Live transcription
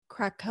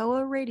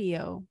Krakoa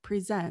Radio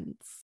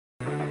presents.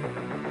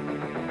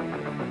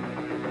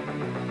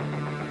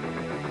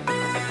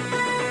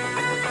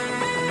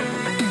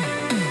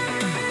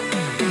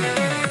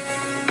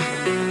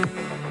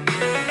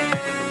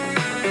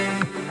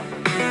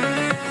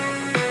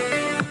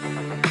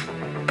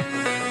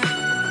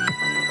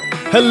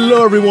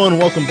 Hello, everyone.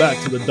 Welcome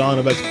back to the Dawn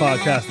of X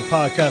podcast, the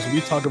podcast where we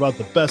talk about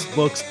the best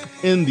books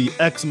in the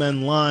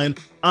X-Men line.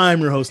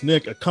 I'm your host,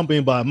 Nick,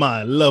 accompanied by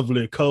my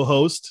lovely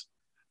co-host.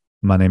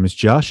 My name is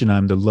Josh, and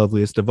I'm the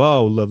loveliest of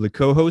all lovely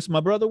co-hosts.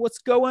 My brother, what's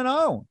going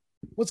on?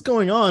 What's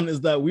going on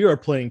is that we are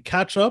playing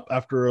catch up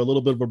after a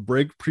little bit of a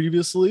break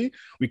previously.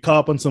 We caught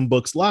up on some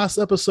books last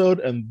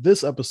episode, and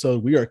this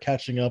episode we are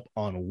catching up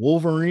on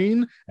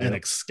Wolverine and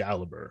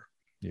Excalibur.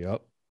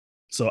 Yep.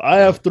 So I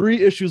have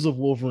 3 issues of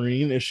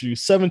Wolverine,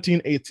 issues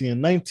 17, 18,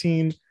 and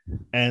 19.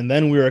 And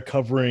then we are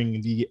covering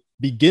the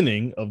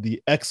beginning of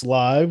the X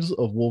Lives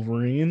of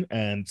Wolverine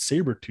and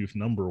Sabretooth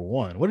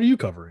 #1. What are you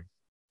covering?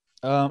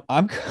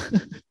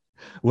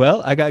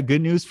 Well, I got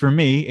good news for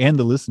me and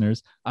the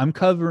listeners. I'm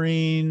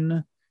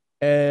covering,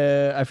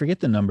 I forget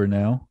the number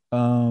now.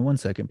 1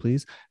 second,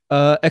 please.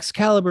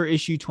 Excalibur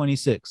issue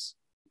 26.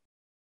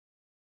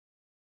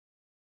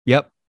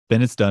 Yep.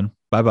 Then it's done.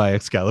 Bye-bye,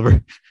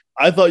 Excalibur.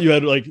 I thought you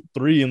had like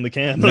 3 in the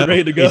can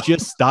ready to go. It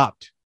just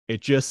stopped.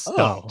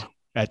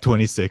 At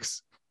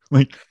 26.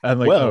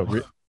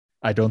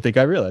 I don't think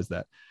I realized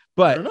that.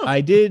 But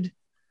I did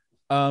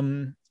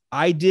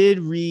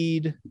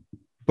read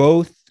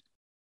both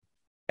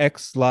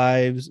X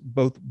Lives,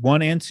 both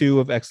 1 and 2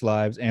 of X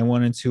Lives and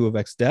 1 and 2 of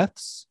X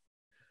Deaths.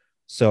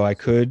 So I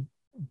could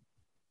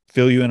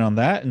fill you in on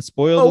that and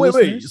spoil the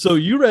listeners. Wait. So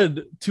you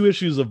read 2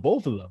 issues of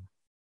both of them?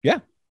 Yeah.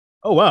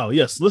 Oh, wow.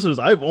 Yes. Listeners,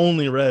 I've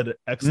only read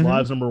X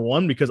Lives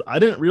 #1 because I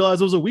didn't realize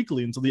it was a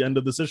weekly until the end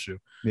of this issue.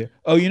 Yeah.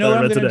 Oh, you know what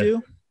I'm going to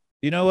do?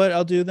 You know what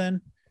I'll do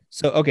then?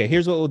 So, okay,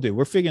 here's what we'll do.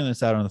 We're figuring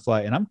this out on the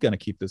fly, and I'm going to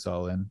keep this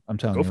all in. I'm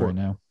telling you right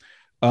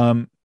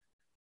now.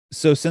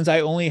 So since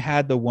I only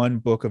had the 1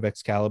 book of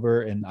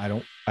Excalibur, and I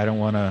don't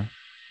want to,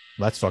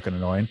 that's fucking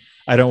annoying.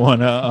 I don't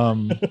want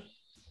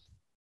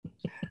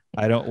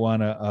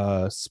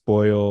to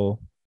spoil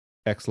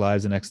X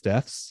Lives and X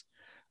Deaths.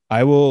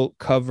 I will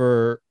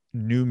cover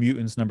New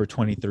Mutants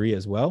 #23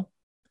 as well,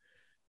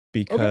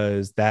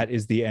 because that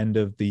is the end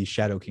of the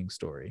Shadow King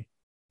story.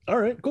 All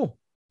right, cool.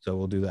 So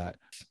we'll do that.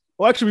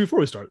 Well, actually, before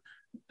we start,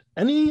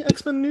 any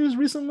X-Men news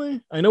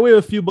recently? I know we have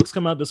a few books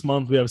come out this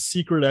month. We have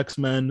Secret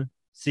X-Men.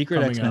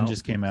 Secret X-Men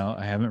just came out.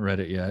 I haven't read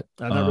it yet.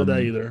 I've not read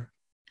that either.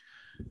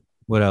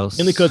 What else?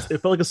 Mainly because it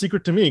felt like a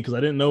secret to me because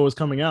I didn't know it was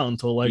coming out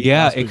until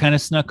it kind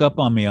of snuck up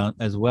on me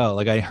as well.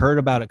 Like I heard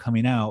about it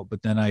coming out,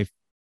 but then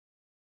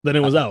it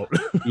was out.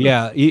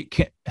 Yeah,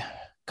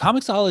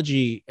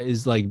 Comixology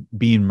is like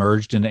being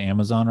merged into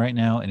Amazon right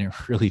now, and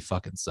it really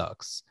fucking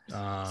sucks.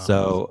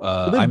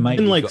 I might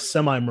been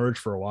semi-merged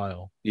for a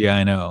while. Yeah,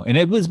 I know, and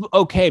it was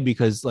okay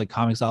because like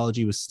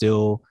Comixology was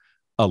still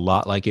a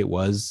lot like it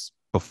was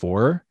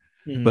before,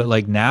 but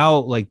like now,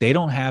 like they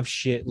don't have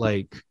shit.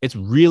 Like it's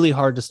really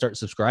hard to start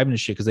subscribing to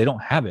shit because they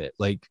don't have it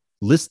like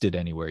listed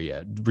anywhere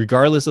yet,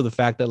 regardless of the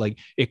fact that like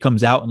it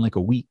comes out in like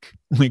a week.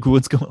 Like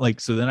what's going like?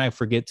 So then I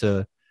forget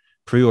to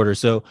pre-order.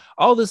 So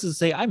all this is to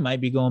say I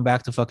might be going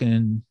back to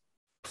fucking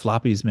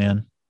floppies,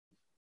 man.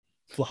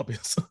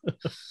 Floppies.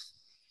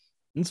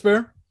 It's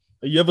fair.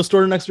 You have a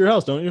store next to your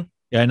house, don't you?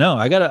 Yeah, I know.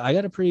 I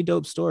got a pretty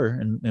dope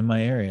store in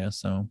my area.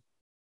 So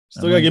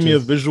still gotta give me a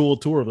visual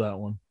tour of that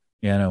one.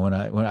 Yeah, no, when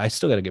I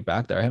still gotta get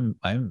back there. I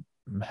haven't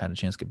had a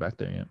chance to get back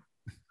there yet.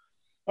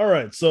 All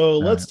right. So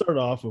let's start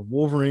off with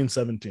Wolverine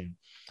 17.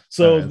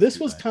 So this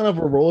was kind of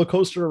a roller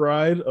coaster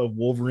ride of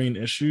Wolverine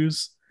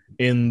issues.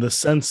 In the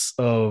sense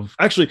of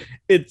actually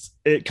it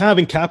kind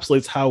of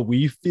encapsulates how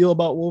we feel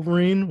about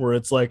Wolverine, where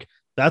it's like,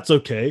 that's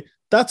okay,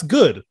 that's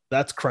good,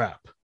 that's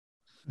crap.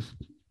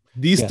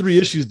 These 3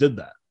 issues did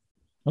that.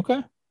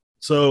 Okay.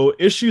 So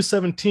issue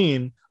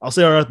 17, I'll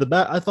say right at the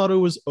bat, I thought it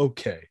was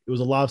okay. It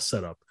was a lot of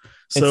setup.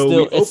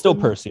 So it's still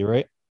Percy,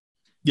 right?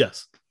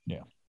 Yes.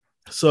 Yeah.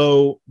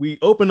 So we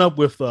open up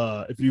with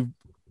if you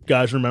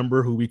guys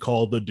remember who we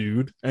call the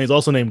dude, and he's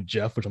also named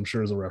Jeff, which I'm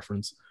sure is a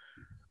reference.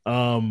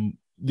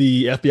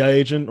 The FBI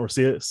agent or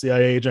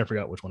CIA agent, I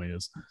forgot which one he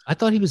is. I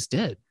thought he was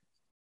dead.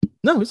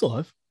 No, he's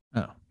alive.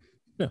 Oh,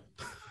 yeah.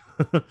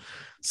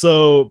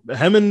 So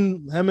him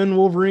and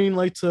Wolverine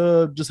like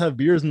to just have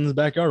beers in his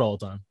backyard all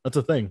the time. That's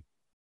a thing.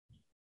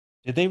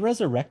 Did they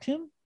resurrect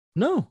him?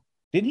 No.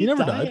 Did he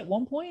never die died at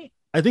one point?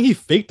 I think he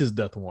faked his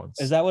death once.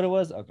 Is that what it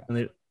was? Okay.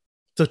 And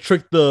to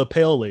trick the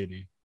pale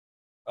lady.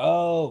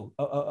 Oh.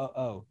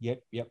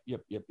 Yep.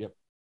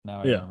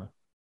 Now I remember.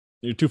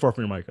 You're too far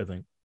from your mic, I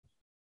think.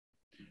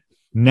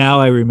 Now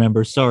I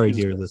remember. Sorry,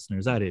 dear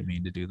listeners. I didn't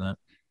mean to do that.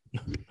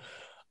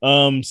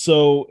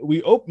 So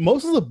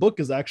most of the book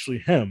is actually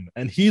him,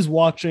 and he's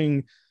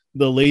watching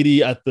the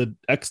lady at the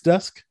X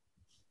desk,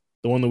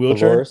 the one in the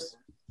wheelchair. Dolores?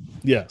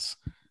 Yes.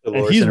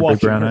 Dolores and he's and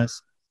watching brown her.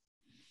 eyes.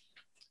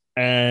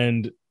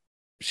 And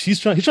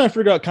he's trying to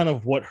figure out kind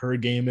of what her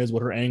game is,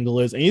 what her angle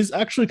is, and he's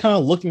actually kind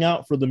of looking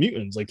out for the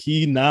mutants. Like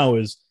he now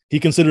is he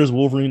considers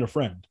Wolverine a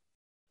friend.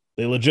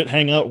 They legit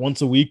hang out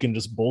once a week and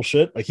just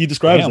bullshit. Like he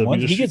describes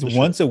it. He gets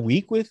once a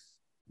week with.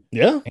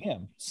 Yeah.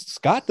 Damn.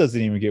 Scott doesn't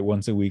even get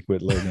once a week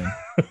with Logan.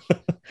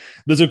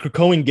 There's a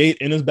Krakoan gate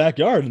in his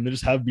backyard, and they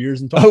just have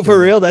beers and talk. Oh, for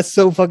real? That's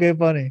so fucking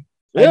funny.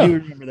 Yeah. I do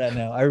remember that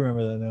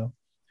now.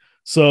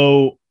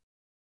 So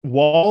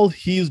while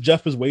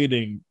Jeff is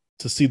waiting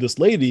to see this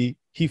lady,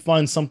 he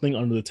finds something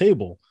under the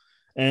table,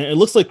 and it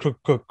looks like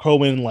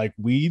Krakoan like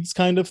weeds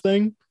kind of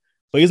thing,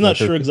 but he's not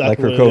sure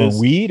exactly. Like Krakoan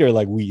weed or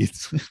like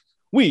weeds.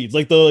 Weeds,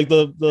 like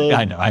the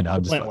I know. I'm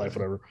just plant life,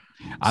 whatever.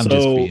 I'm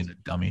just being a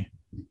dummy.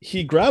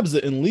 He grabs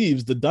it and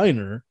leaves the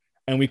diner,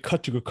 and we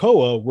cut to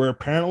Krakoa, where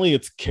apparently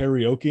it's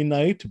karaoke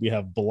night. We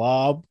have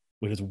Blob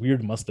with his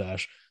weird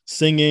mustache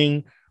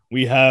singing.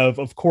 We have,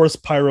 of course,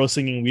 Pyro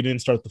singing "We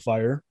Didn't Start the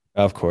Fire."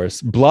 Of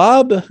course,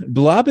 Blob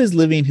is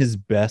living his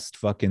best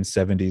fucking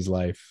 70s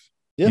life.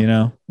 Yeah. You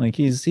know, like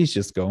he's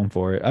just going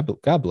for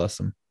it. God bless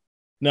him.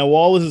 Now,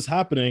 while this is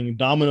happening,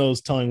 Domino's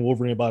telling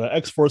Wolverine about an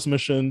X-Force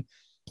mission.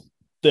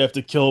 They have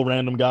to kill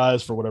random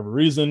guys for whatever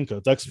reason because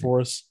it's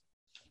X-Force.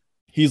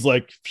 He's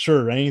like,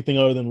 sure, anything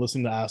other than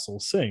listening to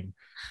assholes sing.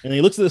 And he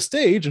looks at the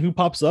stage, and who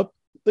pops up?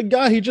 The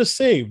guy he just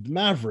saved,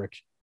 Maverick,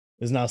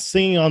 is now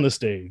singing on the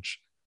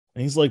stage.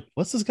 And he's like,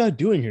 what's this guy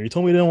doing here? He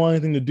told me he didn't want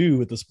anything to do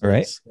with this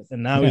place. Right.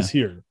 And now he's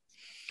here.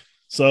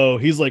 So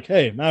he's like,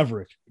 hey,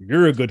 Maverick,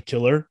 you're a good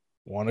killer.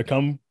 Want to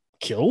come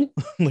kill?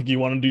 Like, you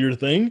want to do your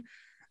thing?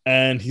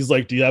 And he's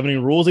like, do you have any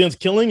rules against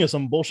killing or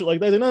some bullshit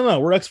like that? Like, no,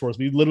 we're X-Force.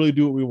 We literally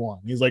do what we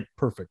want. He's like,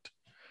 perfect.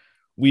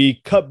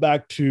 We cut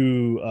back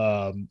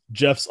to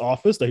Jeff's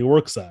office that he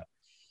works at.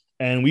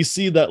 And we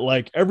see that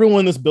like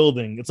everyone in this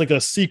building, it's like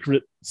a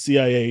secret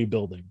CIA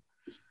building.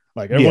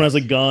 Like everyone has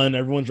a gun.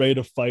 Everyone's ready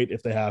to fight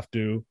if they have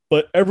to.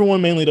 But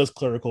everyone mainly does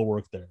clerical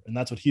work there. And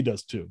that's what he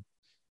does too.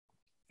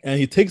 And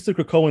he takes the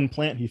Krakoan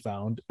plant he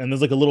found. And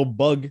there's like a little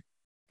bug,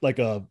 like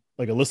a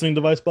listening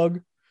device bug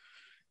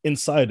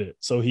inside it.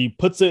 So he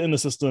puts it in the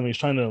system. He's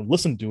trying to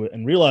listen to it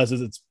and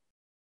realizes it's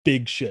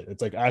big shit.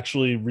 It's like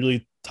actually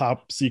really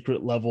top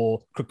secret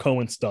level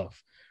Krakoan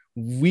stuff.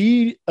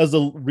 We as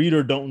a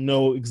reader don't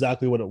know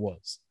exactly what it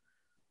was,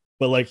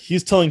 but like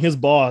he's telling his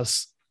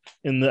boss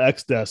in the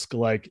X desk,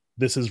 like,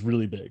 this is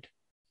really big.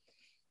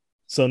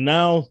 So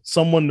now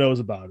someone knows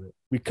about it.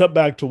 We cut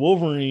back to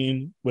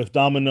Wolverine with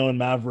Domino and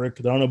Maverick.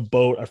 They're on a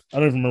boat. I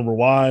don't even remember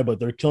why, but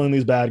they're killing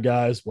these bad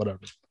guys, whatever.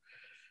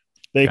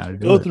 They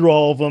go through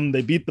all of them.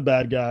 They beat the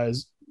bad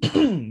guys.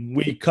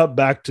 We cut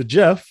back to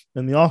Jeff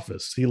in the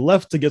office. He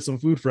left to get some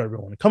food for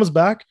everyone. He comes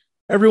back.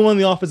 Everyone in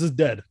the office is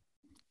dead.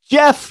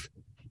 Jeff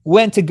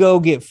went to go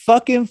get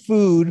fucking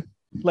food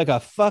like a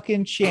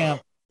fucking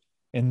champ.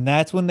 And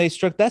that's when they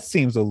struck. That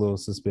seems a little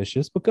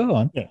suspicious, but go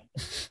on. Yeah.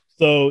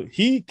 So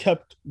he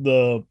kept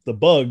the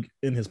bug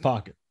in his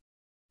pocket.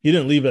 He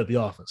didn't leave it at the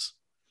office.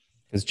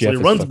 So he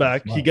runs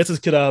back. Smart. He gets his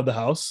kid out of the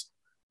house.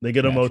 They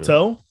get a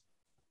motel.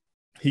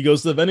 He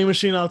goes to the vending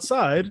machine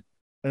outside,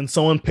 and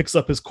someone picks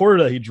up his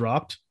quarter that he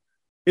dropped.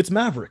 It's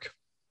Maverick.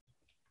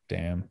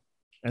 Damn.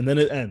 And then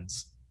it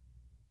ends.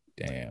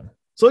 Damn.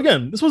 So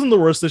again, this wasn't the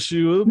worst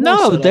issue.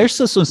 No, there's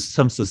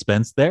some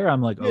suspense there.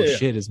 I'm like,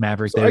 shit, is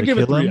Maverick there? I give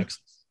it 3 X's.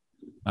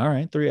 All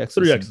right, 3 X's.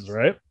 3 X's,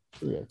 right?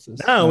 3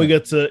 X's. Now we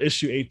get to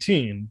issue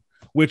 18,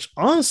 which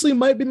honestly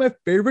might be my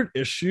favorite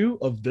issue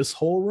of this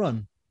whole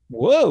run.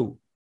 Whoa.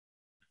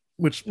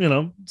 Which,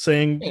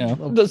 saying...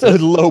 that's a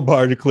low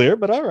bar to clear,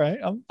 but all right.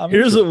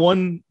 Here's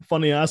one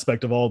funny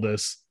aspect of all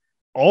this.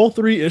 All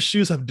 3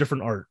 issues have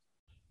different art.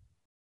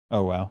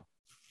 Oh, wow.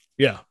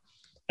 Yeah.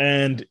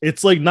 And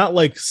it's like not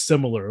like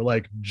similar,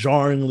 like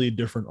jarringly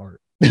different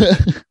art.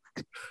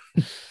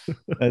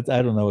 I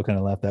don't know what kind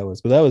of laugh that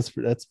was, but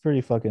that's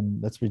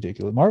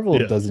ridiculous. Marvel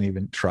doesn't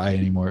even try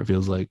anymore, it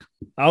feels like.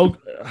 I'm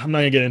not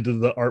gonna get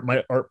into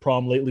my art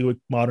problem lately with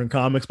modern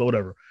comics, but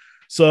whatever.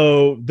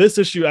 So this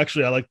issue,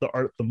 actually, I like the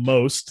art the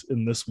most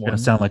in this one. Gonna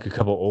sound like a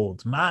couple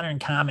old modern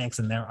comics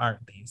and their art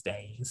these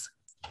days.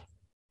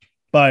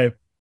 By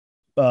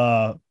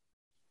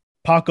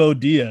Paco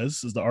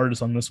Diaz is the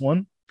artist on this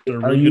one. Did a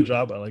really good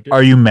job. I like it.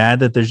 Are you mad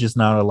that there's just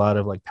not a lot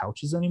of like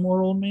pouches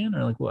anymore, old man,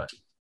 or like what?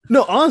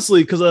 No,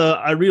 honestly, because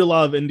I read a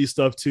lot of indie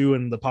stuff too,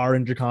 and the Power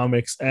Ranger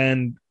comics,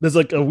 and there's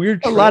like a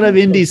lot of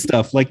indie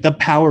stuff, like the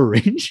Power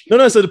Range.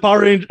 No, I said the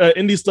Power Ranger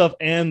indie stuff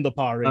and the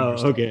Power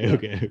Ranger. Oh,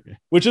 okay.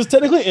 Which is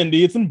technically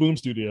indie. It's in Boom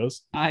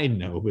Studios. I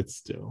know, but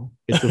still,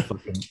 it's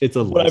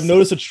a. But I've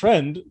noticed a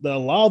trend that a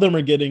lot of them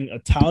are getting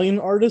Italian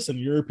artists and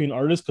European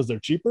artists because they're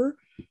cheaper,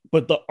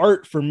 but the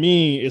art for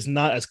me is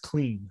not as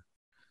clean.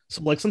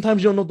 So like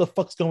sometimes you don't know what the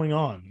fuck's going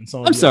on. And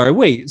so I'm sorry.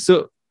 Wait,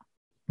 so.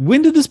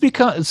 When did this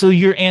become? So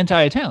you're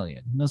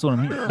anti-Italian? That's what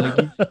I'm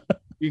hearing. Like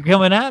you're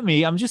coming at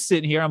me. I'm just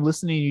sitting here. I'm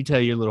listening to you tell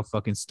your little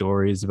fucking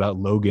stories about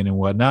Logan and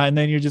whatnot, and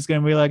then you're just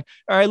gonna be like,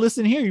 "All right,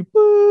 listen here." You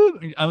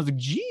boop. I was like,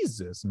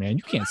 "Jesus, man,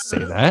 you can't say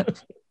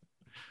that."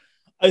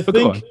 I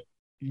think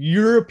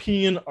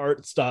European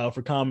art style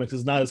for comics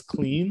is not as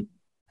clean,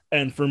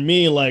 and for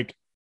me, like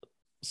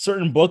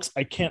certain books,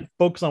 I can't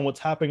focus on what's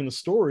happening in the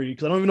story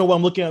because I don't even know what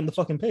I'm looking at on the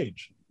fucking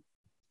page.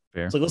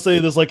 Fair. It's like, let's say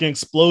there's like an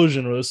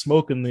explosion or there's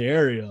smoke in the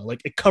area.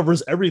 Like it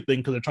covers everything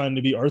because they're trying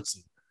to be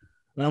artsy.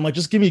 And I'm like,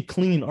 just give me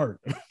clean art.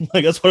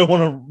 Like that's what I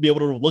want to be able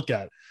to look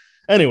at.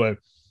 Anyway,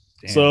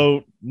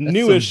 so That's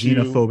new some issue.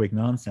 xenophobic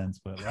nonsense,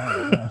 but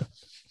wow.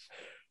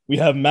 We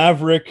have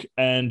Maverick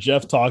and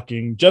Jeff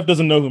talking. Jeff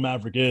doesn't know who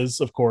Maverick is,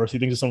 of course. He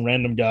thinks it's some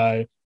random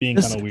guy being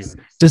kind of weird.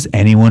 Does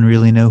anyone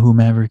really know who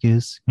Maverick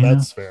is?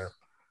 That's fair.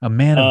 A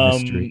man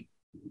of mystery.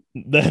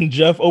 Then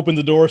Jeff opens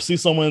the door,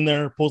 sees someone in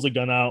there, pulls a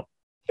gun out.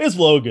 It's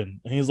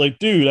Logan. And he's like,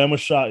 dude, I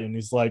almost shot you. And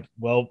he's like,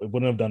 well, it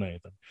wouldn't have done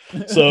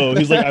anything. So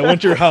he's like, I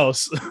went to your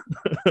house.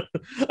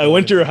 I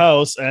went to your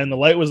house and the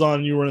light was on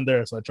and you weren't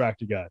there. So I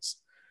tracked you guys.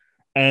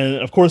 And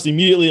of course,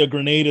 immediately a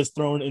grenade is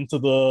thrown into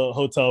the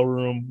hotel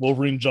room.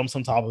 Wolverine jumps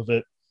on top of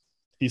it.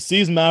 He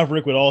sees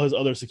Maverick with all his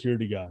other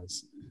security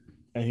guys.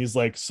 And he's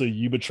like, so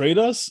you betrayed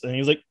us? And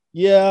he's like,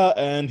 yeah.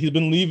 And he's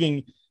been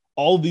leaving.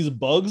 All these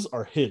bugs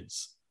are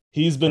his.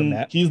 He's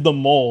the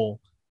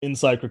mole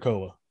inside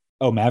Krakoa.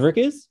 Oh, Maverick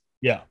is?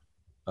 Yeah.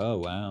 Oh,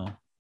 wow.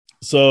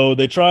 So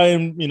they try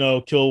and,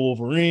 kill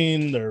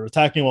Wolverine. They're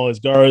attacking all his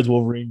guards.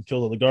 Wolverine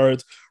kills all the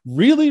guards.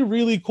 Really,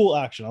 really cool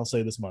action. I'll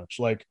say this much.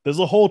 Like, there's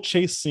a whole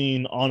chase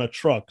scene on a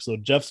truck. So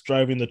Jeff's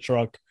driving the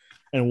truck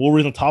and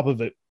Wolverine's on top of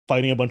it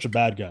fighting a bunch of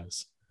bad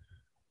guys.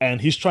 And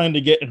he's trying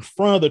to get in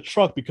front of the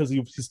truck because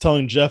he's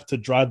telling Jeff to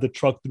drive the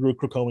truck through a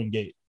Krakoan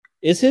gate.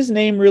 Is his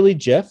name really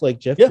Jeff? Like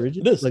Jeff Bridges?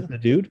 It is. Like the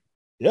dude?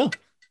 Yeah.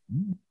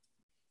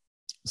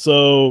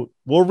 So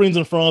Wolverine's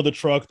in front of the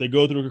truck. They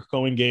go through a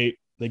Krakoan gate.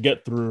 They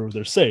get through.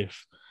 They're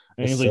safe.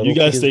 And he's like, you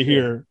guys stay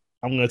here.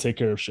 I'm going to take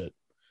care of shit.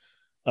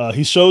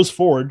 He shows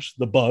Forge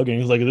the bug. And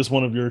he's like, is this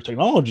one of your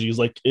technologies?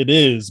 Like, it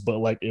is. But,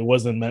 like, it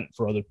wasn't meant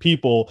for other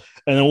people.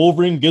 And then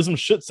Wolverine gives him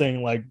shit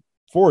saying, like,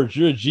 Forge,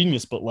 you're a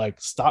genius, but like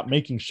stop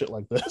making shit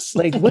like this.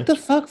 Like, what the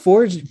fuck?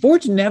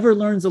 Forge never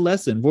learns a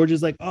lesson. Forge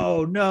is like,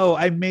 oh no,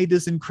 I made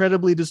this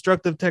incredibly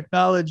destructive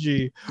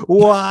technology.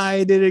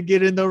 Why did it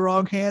get in the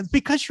wrong hands?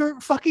 Because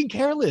you're fucking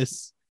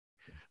careless.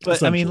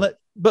 But I mean,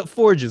 but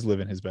Forge is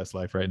living his best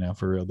life right now,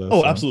 for real though.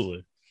 Oh, so.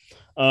 Absolutely.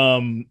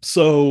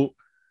 So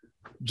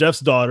Jeff's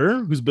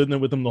daughter, who's been there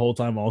with him the whole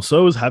time,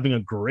 also is having a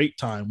great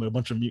time with a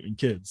bunch of mutant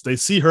kids. They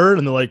see her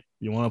and they're like,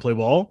 you want to play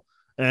ball?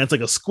 And it's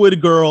like a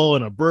squid girl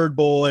and a bird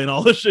boy and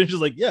all this shit. She's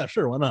like, yeah,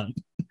 sure, why not?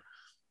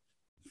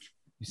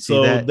 You see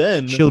so that?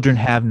 Then children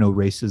have no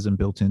racism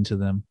built into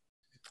them.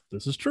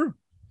 This is true.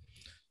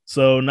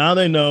 So now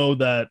they know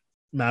that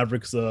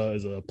Maverick's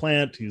is a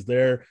plant. He's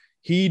there.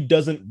 He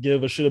doesn't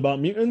give a shit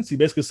about mutants. He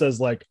basically says,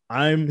 like,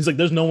 he's like,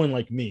 there's no one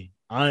like me.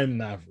 I'm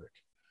Maverick.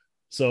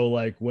 So,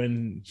 like,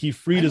 when he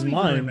freed his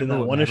mind in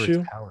that one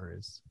issue, power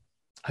is.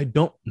 I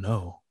don't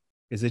know.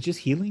 Is it just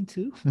healing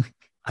too?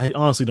 I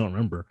honestly don't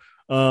remember.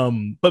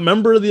 But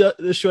remember the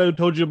issue I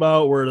told you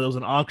about where there was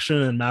an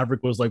auction and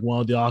Maverick was like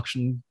one of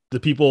the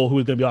people who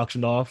was going to be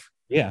auctioned off?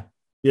 Yeah.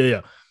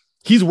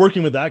 He's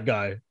working with that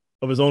guy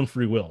of his own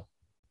free will.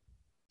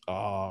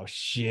 Oh,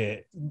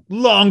 shit.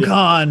 Long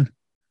con.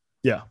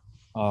 Yeah.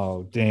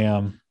 Oh,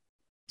 damn.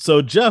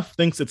 So Jeff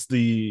thinks it's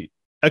the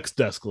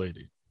X-Desk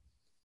lady.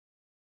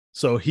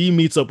 So he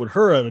meets up with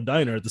her at a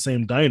diner, at the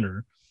same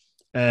diner.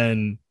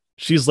 And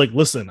she's like,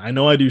 listen, I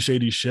know I do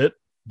shady shit,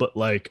 but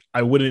like,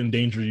 I wouldn't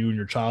endanger you and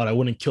your child. I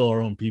wouldn't kill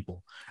our own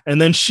people. And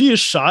then she is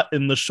shot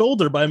in the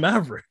shoulder by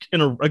Maverick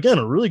in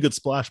a really good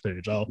splash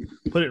page. I'll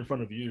put it in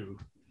front of you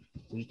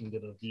so you can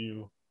get a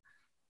view.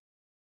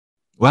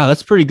 Wow,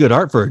 that's pretty good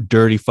art for a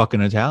dirty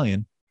fucking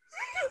Italian.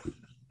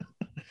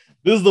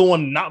 This is the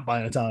one not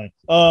by an Italian.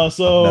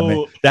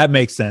 So that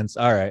makes sense.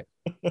 All right.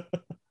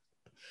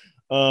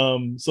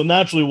 So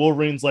naturally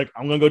Wolverine's like,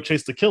 I'm gonna go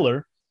chase the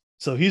killer.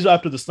 So he's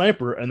after the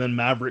sniper, and then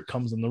Maverick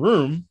comes in the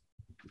room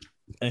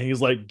and he's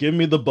like, give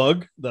me the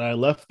bug that I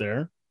left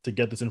there to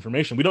get this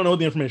information. We don't know what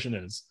the information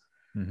is.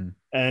 Mm-hmm.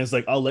 And it's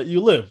like, I'll let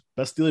you live.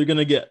 Best deal you're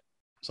gonna get.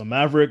 So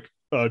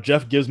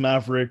Jeff gives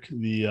Maverick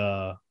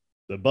the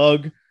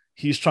bug.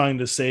 He's trying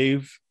to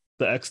save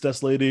the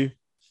X-Desk lady.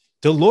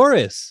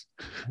 Dolores.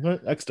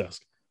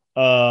 X-Desk.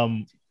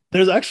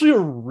 There's actually a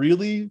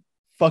really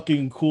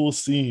fucking cool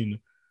scene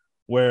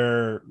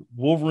where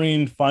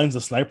Wolverine finds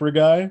a sniper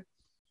guy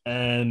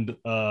and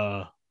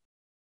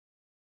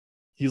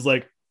he's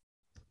like,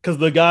 because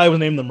the guy was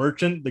named the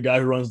Merchant, the guy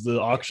who runs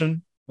the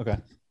auction. Okay.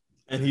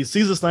 And he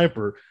sees a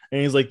sniper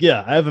and he's like,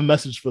 yeah, I have a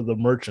message for the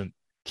Merchant.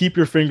 Keep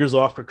your fingers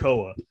off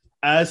Krakoa.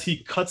 As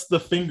he cuts the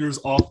fingers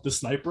off the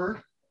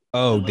sniper.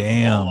 Oh,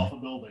 damn. Off a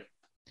building.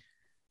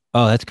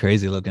 Oh, that's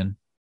crazy looking.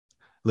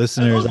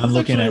 Listeners, I'm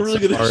looking at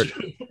really some art.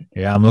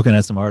 Yeah, I'm looking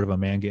at some art of a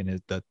man getting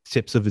the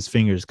tips of his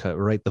fingers cut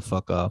right the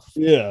fuck off.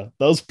 Yeah,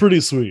 that was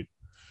pretty sweet.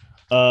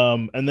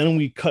 And then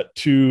we cut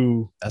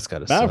to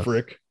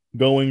Maverick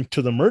going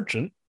to the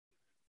Merchant,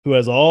 who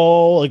has a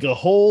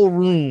whole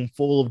room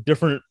full of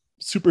different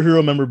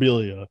superhero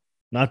memorabilia,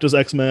 not just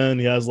X-Men.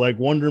 He has like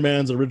Wonder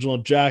Man's original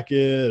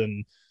jacket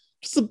and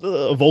just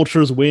a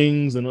Vulture's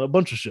wings and a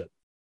bunch of shit.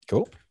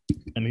 Cool.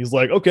 And he's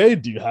like, okay,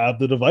 do you have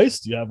the device?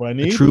 Do you have what I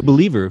need? A true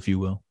believer, if you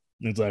will.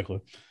 Exactly.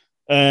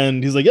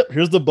 And he's like, yep,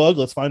 here's the bug.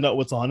 Let's find out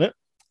what's on it.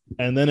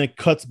 And then it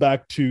cuts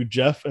back to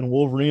Jeff and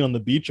Wolverine on the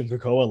beach and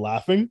Krakoa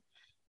laughing.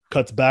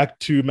 Cuts back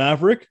to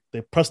Maverick.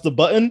 They press the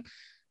button.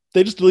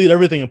 They just delete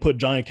everything and put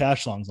Johnny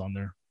Cash songs on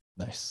there.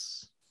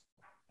 Nice.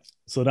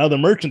 So now the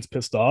merchant's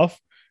pissed off.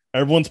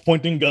 Everyone's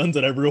pointing guns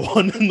at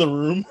everyone in the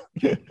room.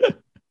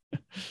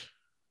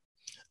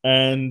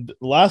 And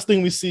the last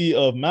thing we see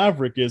of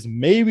Maverick is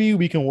maybe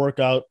we can work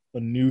out a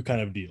new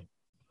kind of deal.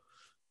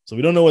 So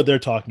we don't know what they're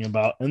talking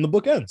about, and the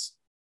book ends.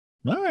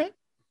 All right.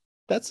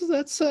 That's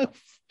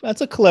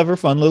a clever,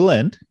 fun little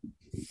end.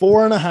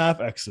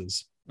 4.5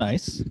 X's.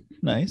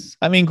 Nice.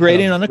 I mean,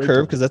 grading on a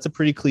curve because that's a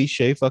pretty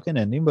cliche fucking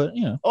ending, but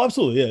you know. Oh,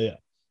 absolutely, yeah.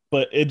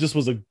 But it just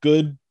was a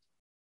good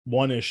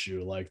one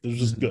issue. Like, it was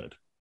just good.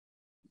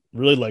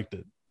 Really liked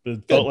it.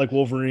 It felt like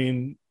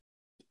Wolverine.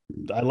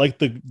 I like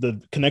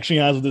the connection he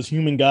has with this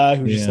human guy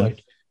who's just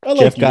like, I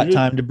Jeff got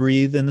time to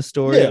breathe in the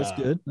story. Yeah.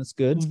 That's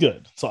good. It's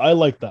good. So I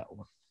like that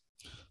one.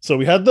 So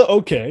we had the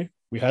okay,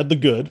 we had the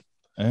good.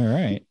 All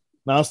right.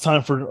 Now it's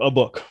time for a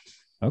book.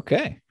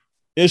 Okay.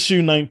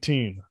 Issue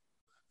 19.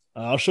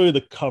 I'll show you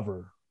the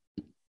cover.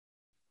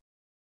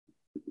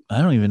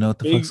 I don't even know what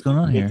the fuck's going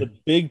on here. It's a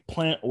big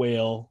plant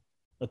whale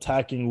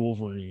attacking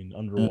Wolverine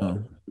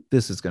underwater.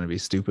 This is going to be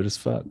stupid as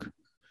fuck.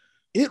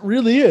 It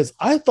really is.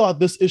 I thought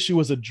this issue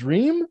was a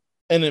dream,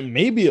 and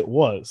maybe it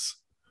was.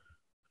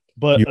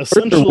 But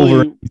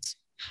essentially,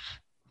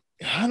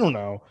 I don't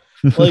know.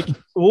 Like,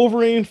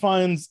 Wolverine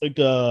finds like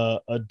a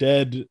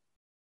dead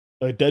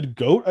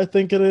goat, I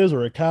think it is,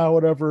 or a cow,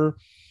 whatever.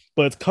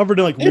 But it's covered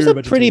in like There's weird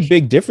a pretty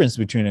big difference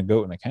between a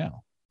goat and a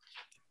cow.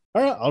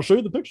 All right, I'll show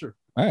you the picture.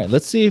 All right,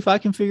 let's see if I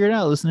can figure it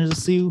out. Listeners,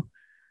 let's see what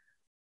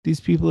these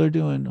people are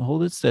doing.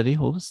 Hold it steady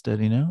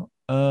now.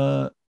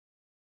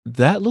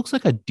 That looks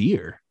like a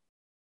deer.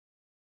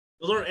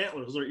 Those aren't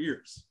antlers, those are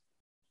ears.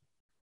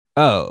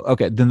 Oh,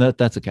 okay. Then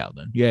that's a cow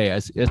then. Yeah,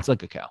 it's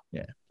like a cow.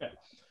 Yeah. Okay.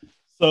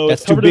 So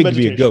that's too big to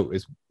be a goat.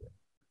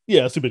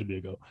 Yeah, it's too big to be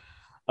a goat.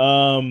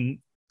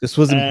 This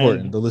was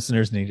important. The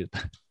listeners needed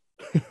that.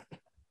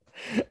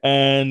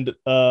 And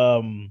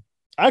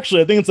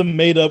actually, I think it's a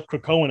made-up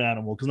Krakoan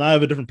animal because now I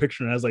have a different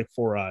picture and it has like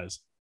 4 eyes.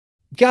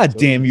 God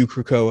damn you,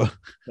 Krakoa.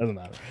 Doesn't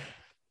matter.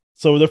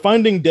 So they're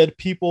finding dead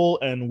people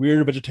and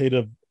weird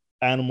vegetative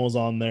animals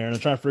on there, and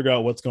they're trying to figure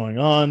out what's going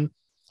on.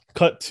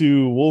 Cut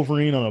to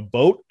Wolverine on a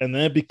boat, and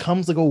then it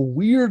becomes like a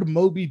weird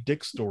Moby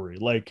Dick story.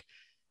 Like,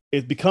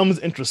 it becomes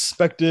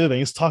introspective, and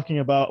Wolverine's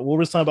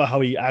talking about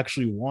how he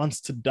actually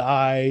wants to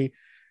die,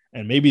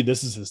 and maybe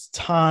this is his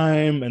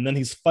time. And then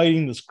he's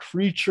fighting this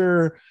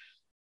creature,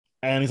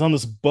 and he's on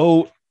this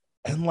boat,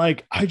 and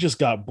like, I just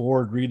got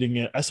bored reading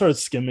it. I started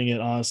skimming it,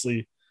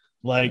 honestly.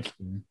 Like,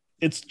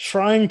 it's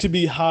trying to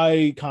be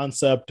high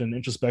concept and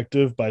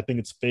introspective, but I think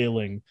it's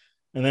failing.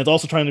 And then it's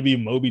also trying to be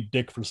Moby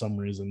Dick for some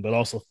reason, but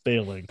also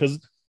failing because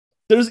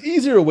there's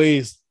easier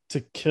ways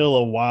to kill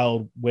a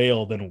wild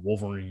whale than a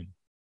Wolverine.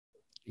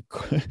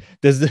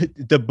 Does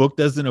the book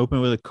doesn't open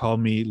with a "Call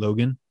Me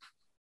Logan"?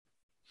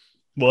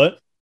 What?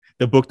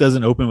 The book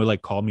doesn't open with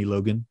like "Call Me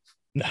Logan"?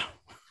 No.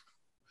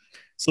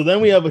 So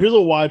then here's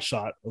a wide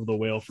shot of the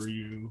whale for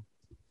you.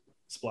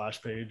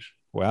 Splash page.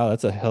 Wow,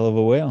 that's a hell of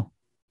a whale.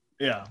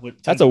 Yeah,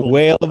 that's a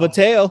whale of a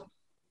tail.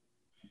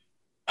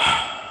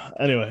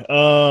 Anyway,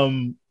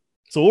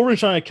 so Wolverine's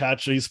trying to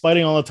catch it. He's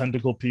fighting all the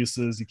tentacle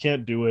pieces. He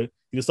can't do it.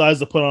 He decides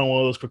to put on one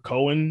of those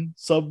Krakoan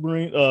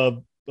submarine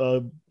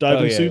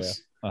diving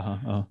suits.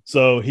 Yeah.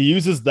 So he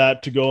uses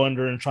that to go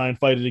under and try and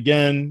fight it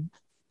again.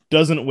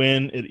 Doesn't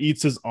win. It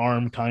eats his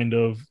arm, kind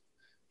of.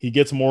 He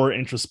gets more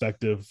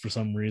introspective for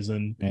some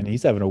reason. And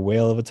he's having a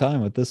whale of a time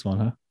with this one,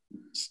 huh?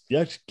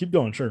 Yeah, keep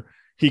going, sure.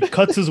 He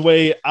cuts his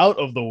way out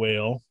of the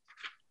whale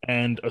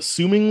and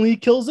assumingly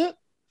kills it.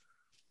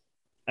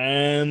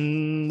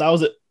 And that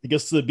was it. He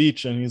gets to the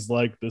beach and he's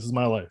like, this is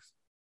my life.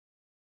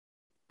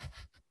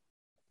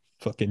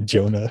 Fucking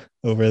Jonah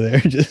over there.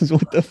 Just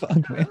what the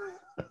fuck, man?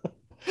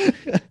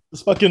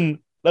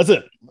 That's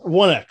it.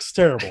 1X.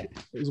 Terrible.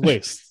 It was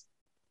waste.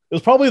 It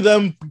was probably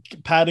them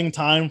padding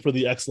time for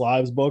the X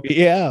Lives book.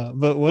 Yeah,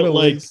 but what a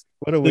waste.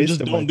 What a waste. They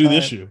just don't do the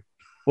issue.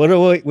 What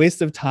a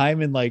waste of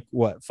time and like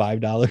what,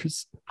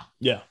 $5?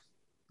 Yeah.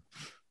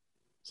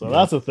 So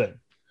that's the thing.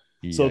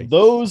 Yikes. So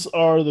those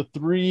are the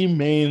 3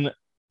 main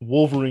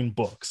Wolverine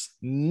books.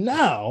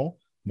 Now,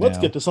 let's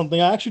get to something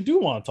I actually do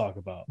want to talk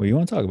about. What do you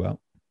want to talk about?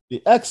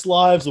 The X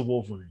Lives of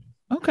Wolverine.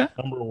 Okay.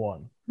 Number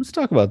 1. Let's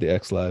talk about the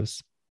X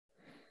Lives.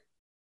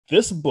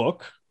 This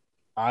book,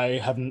 I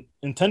haven't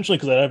intentionally,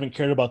 because I haven't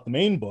cared about the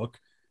main book,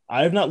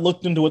 I have not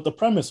looked into what the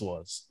premise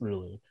was,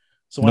 really.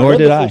 So when Nor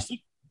did I.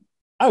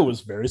 I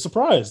was very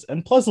surprised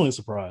and pleasantly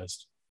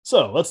surprised.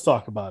 So let's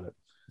talk about it.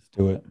 Let's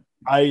do it.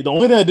 The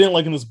only thing I didn't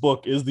like in this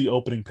book is the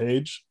opening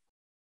page,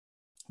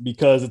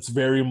 because it's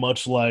very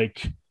much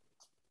like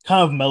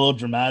kind of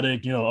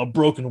melodramatic. You know, a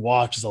broken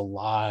watch is a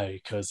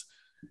lie,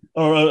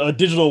 or a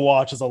digital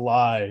watch is a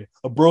lie.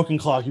 A broken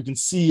clock, you can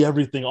see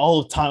everything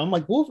all the time. I'm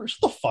like, Wolverine,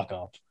 shut the fuck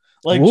up.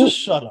 Like, just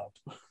shut up.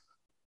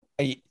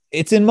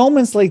 it's in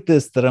moments like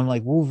this that I'm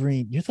like,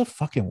 Wolverine, you're the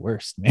fucking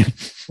worst, man.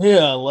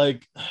 Yeah,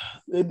 like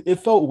it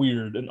felt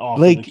weird and off.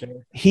 Like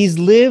he's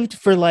lived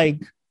for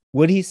like,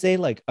 what did he say,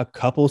 like a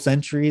couple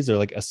centuries or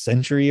like a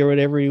century or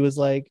whatever he was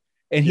like,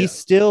 and he's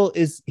still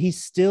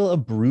a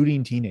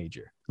brooding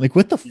teenager. Like,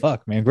 what the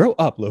fuck, man? Grow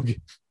up,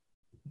 Logan.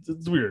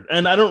 It's weird,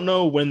 and I don't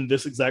know when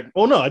this exact.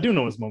 Oh no, I do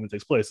know this moment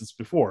takes place. It's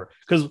before,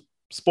 because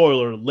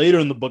spoiler, later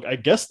in the book, I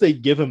guess they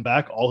give him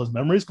back all his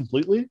memories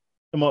completely.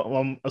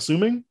 I'm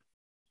assuming.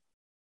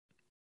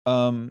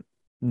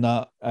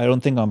 Not, I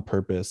don't think on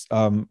purpose.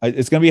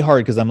 It's gonna be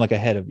hard because I'm like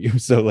ahead of you,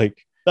 so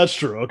like that's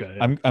true. Okay,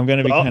 I'm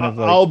gonna be kind of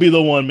like, I'll be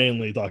the one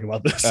mainly talking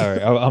about this. All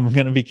right, I'm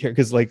gonna be careful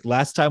because like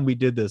last time we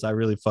did this, I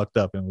really fucked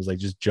up and was like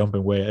just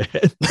jumping way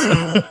ahead.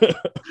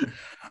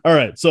 All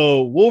right,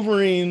 so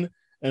Wolverine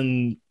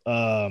and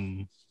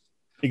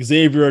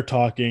Xavier are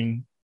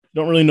talking.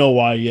 Don't really know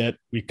why yet.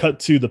 We cut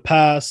to the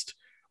past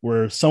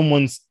where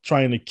someone's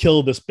trying to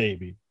kill this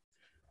baby,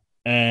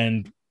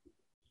 and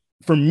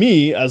for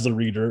me as a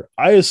reader,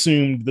 I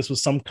assumed this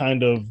was some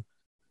kind of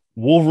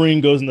Wolverine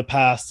goes in the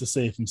past to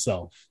save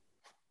himself.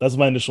 That's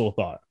my initial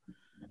thought.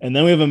 And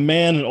then we have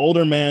an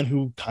older man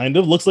who kind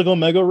of looks like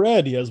Omega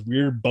Red. He has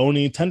weird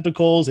bony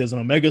tentacles. He has an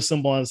Omega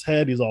symbol on his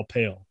head. He's all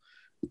pale.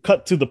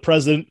 Cut to the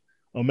present,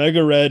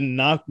 Omega Red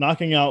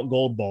knocking out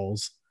Gold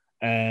Balls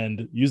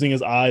and using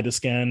his eye to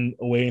scan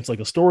away into like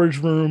a storage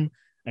room.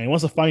 And he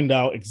wants to find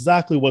out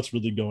exactly what's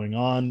really going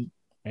on.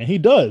 And he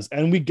does.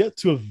 And we get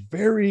to a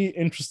very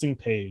interesting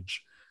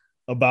page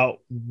about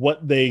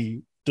what they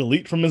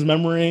delete from his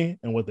memory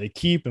and what they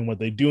keep and what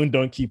they do and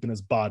don't keep in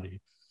his body.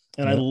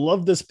 And I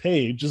love this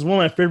page. It's one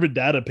of my favorite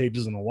data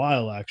pages in a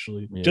while,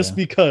 actually, just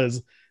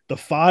because the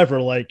 5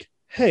 are like,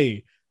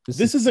 hey,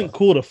 this isn't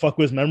cool to fuck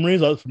with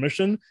memories without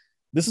permission.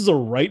 This is a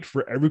right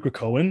for every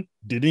Krakoan.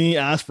 Didn't he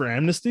ask for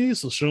amnesty?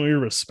 So shouldn't we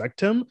respect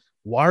him?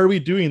 Why are we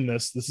doing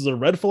this? This is a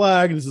red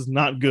flag. This is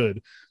not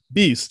good.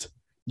 Beast,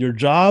 your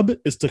job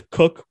is to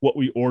cook what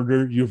we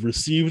order. You've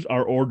received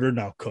our order.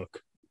 Now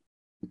cook.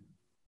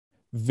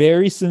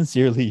 Very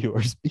sincerely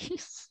yours,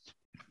 Beast.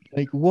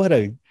 Like,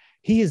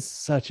 he is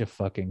such a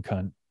fucking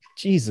cunt.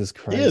 Jesus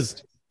Christ. He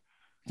is.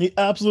 He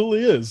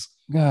absolutely is.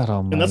 God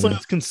almighty. And that's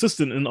like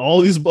consistent in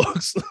all these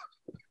books.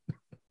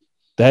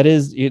 That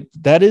is it.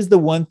 That is the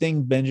one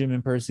thing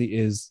Benjamin Percy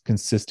is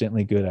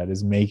consistently good at,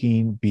 is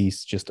making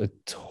Beast just a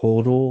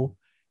total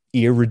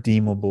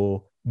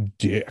irredeemable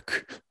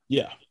dick.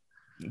 Yeah.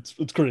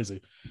 It's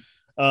crazy.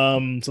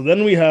 So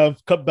then we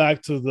have cut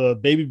back to the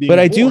baby being But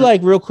I born. do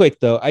like, real quick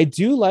though, I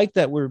do like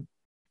that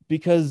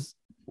because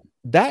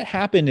that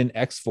happened in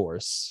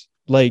X-Force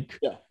like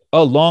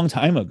a long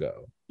time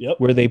ago. Yep.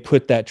 Where they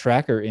put that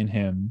tracker in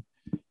him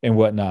and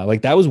whatnot.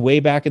 Like that was way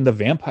back in the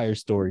Vampire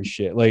Story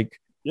shit. Like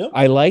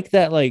I like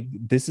that, like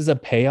this is a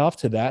payoff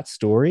to that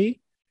story.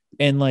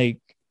 And like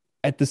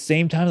at the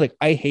same time, like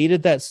I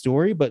hated that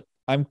story, but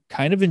I'm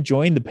kind of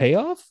enjoying the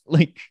payoff.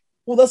 Like,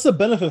 well, that's the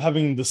benefit of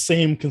having the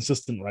same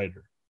consistent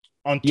writer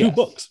on 2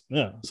 books.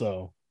 Yeah.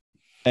 So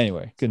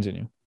anyway,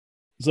 continue.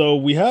 So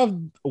we have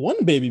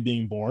one baby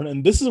being born,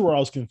 and this is where I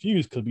was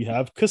confused because we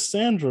have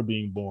Cassandra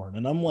being born,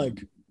 and I'm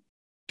like,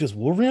 does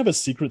Wolverine have a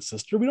secret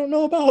sister we don't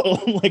know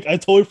about? Like, I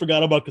totally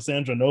forgot about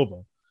Cassandra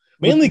Nova,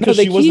 mainly because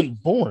she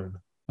wasn't born.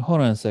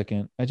 Hold on a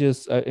second. I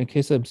just, in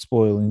case I'm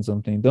spoiling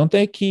something, don't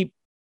they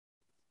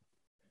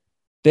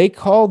they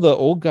call the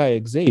old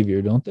guy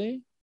Xavier, don't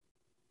they?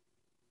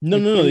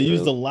 No, they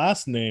use the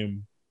last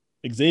name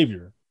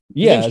Xavier.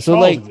 Yeah, so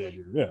Charles like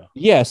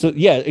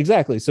Xavier.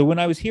 Exactly. So when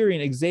I was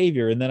hearing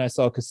Xavier and then I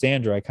saw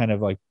Cassandra,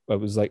 it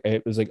was like,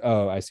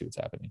 oh, I see what's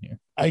happening here.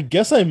 I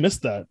guess I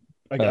missed that.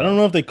 Like, I don't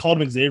know if they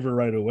called him Xavier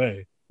right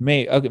away.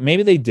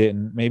 Maybe they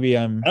didn't. Maybe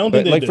I don't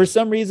think they did. For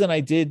some reason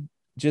I did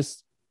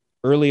just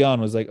early on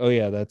was like, oh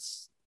yeah,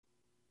 that's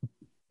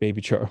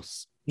baby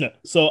Charles. Yeah.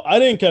 So I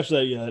didn't catch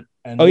that yet.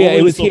 And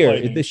it was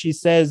here. She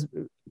says,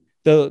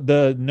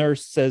 the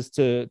nurse says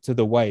to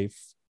the wife,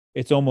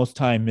 it's almost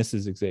time,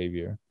 Mrs.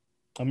 Xavier.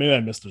 Maybe I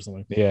missed or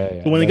something.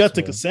 Yeah. So when they got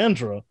to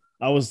Cassandra,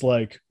 I was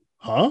like,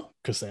 huh?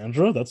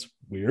 Cassandra? That's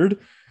weird.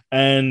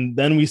 And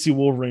then we see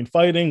Wolverine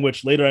fighting,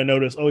 which later I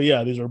noticed, oh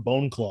yeah, these are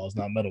bone claws,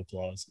 not metal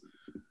claws.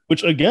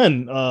 Which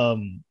again,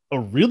 a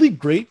really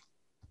great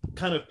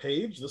kind of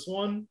page. This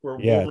one where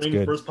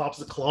Wolverine first pops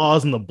the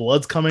claws and the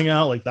blood's coming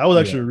out. Like that was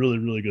actually a really,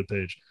 really good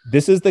page.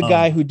 This is the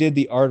guy who did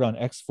the art on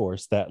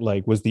X-Force that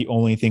like was the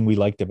only thing we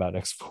liked about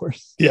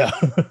X-Force. Yeah.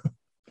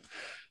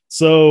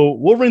 So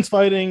Wolverine's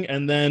fighting,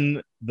 and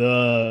then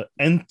the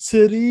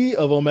entity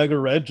of Omega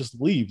Red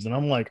just leaves. And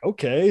I'm like,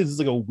 okay, this is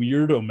like a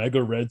weird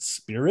Omega Red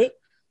spirit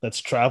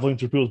that's traveling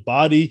through people's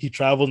body. He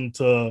traveled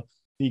into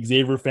the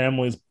Xavier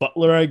family's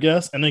butler, I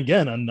guess. And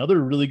again, another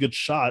really good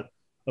shot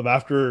of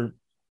after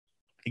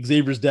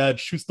Xavier's dad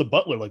shoots the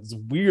butler, like this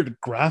weird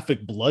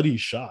graphic bloody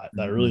shot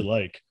that I really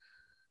like.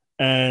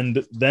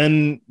 And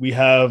then we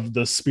have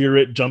the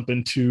spirit jump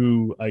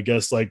into, I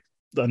guess, like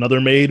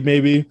another maid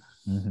maybe.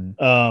 And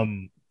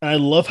I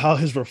love how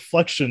his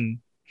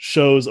reflection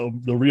shows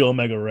the real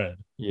Omega Red.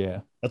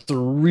 Yeah. That's a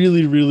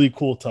really, really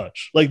cool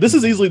touch. Like, this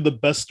is easily the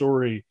best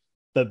story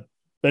that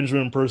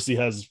Benjamin Percy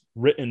has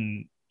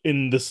written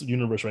in this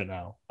universe right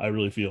now. I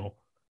really feel.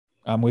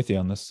 I'm with you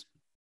on this.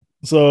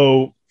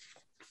 So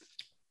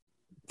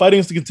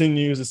fighting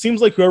continues. It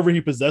seems like whoever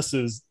he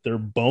possesses, their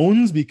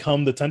bones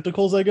become the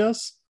tentacles, I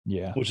guess.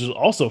 Yeah. Which is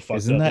also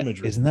fucked up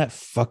imagery. Isn't that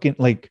fucking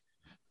like,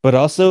 but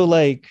also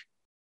like,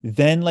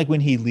 then like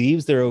when he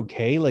leaves, they're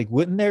okay. Like,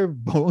 wouldn't their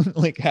bone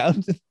like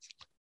have?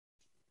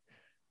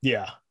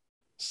 Yeah.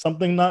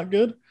 Something not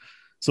good.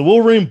 So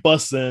Wolverine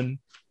busts in,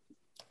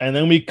 and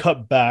then we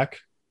cut back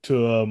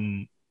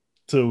to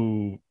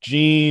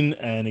Jean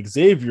and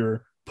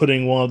Xavier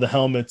putting one of the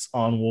helmets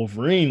on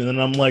Wolverine, and then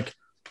I'm like,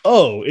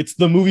 oh, it's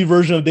the movie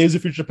version of Days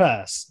of Future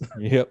Past.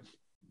 Yep.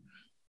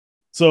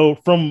 So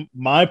from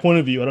my point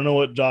of view, I don't know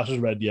what Josh has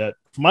read yet.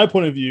 From my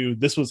point of view,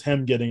 this was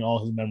him getting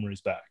all his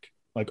memories back,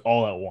 like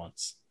all at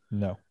once.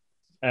 No.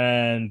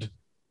 And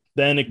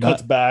then it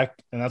cuts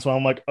back, and that's why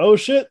I'm like, oh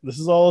shit, this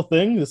is all a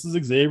thing. This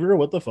is Xavier.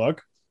 What the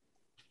fuck?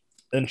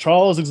 And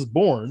Charles is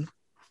born.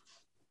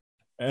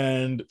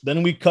 And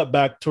then we cut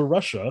back to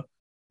Russia,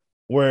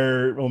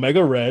 where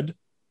Omega Red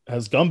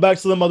has gone back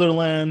to the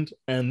motherland.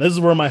 And this is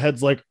where my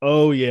head's like,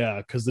 oh yeah,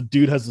 because the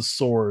dude has a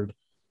sword.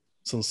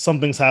 So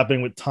something's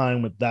happening with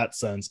time with that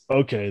sense.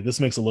 Okay, this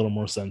makes a little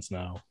more sense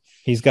now.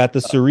 He's got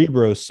the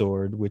Cerebro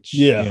sword, which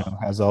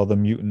has all the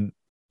mutant,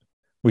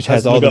 which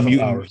has all the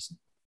mutant powers.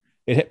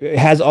 It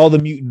has all the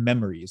mutant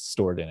memories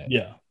stored in it.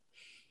 Yeah.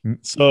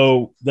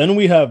 So then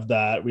we have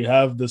that. We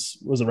have this,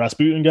 was it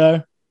Rasputin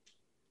guy?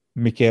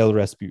 Mikhail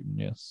Rasputin,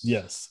 yes.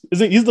 Yes.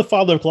 He's the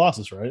father of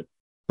Colossus, right?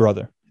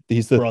 Brother.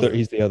 He's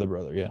the other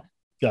brother, yeah.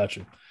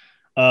 Gotcha.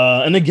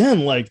 And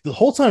again, like the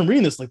whole time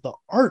reading this, like the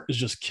art is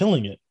just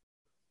killing it.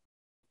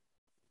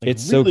 Like,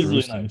 it's really, so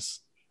really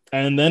nice.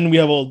 And then we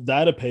have a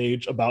data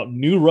page about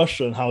New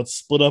Russia and how it's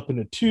split up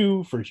into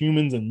two for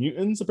humans and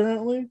mutants,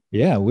 apparently.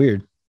 Yeah,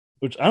 weird.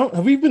 Which I don't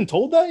have we been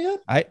told that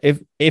yet?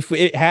 If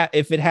it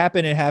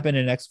happened, it happened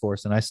in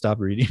X-Force, and I stopped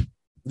reading.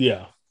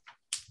 Yeah.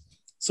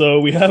 So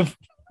we have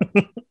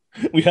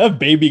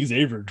baby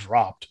Xavier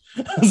dropped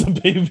as a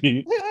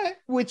baby.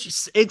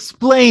 Which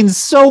explains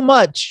so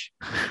much.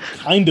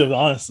 Kind of,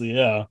 honestly,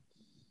 yeah.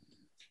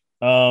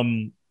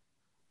 Then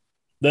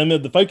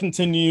the fight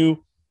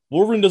continue.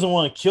 Wolverine doesn't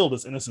want to kill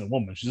this innocent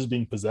woman. She's just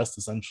being possessed,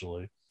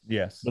 essentially.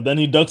 Yes. But then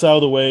he ducks out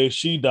of the way.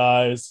 She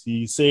dies.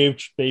 He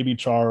saved baby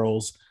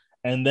Charles.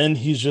 And then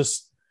he's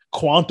just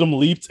quantum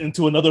leaped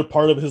into another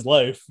part of his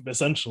life,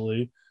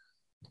 essentially,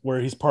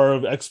 where he's part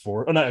of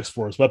X-Force, or not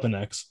X-Force, Weapon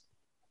X.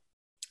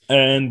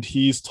 And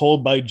he's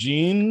told by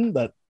Jean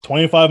that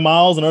 25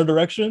 miles in our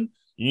direction,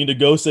 you need to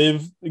go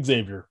save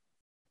Xavier.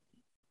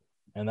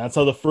 And that's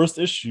how the first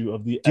issue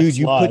of the X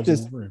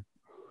Lives.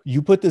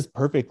 You put this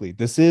perfectly.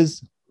 This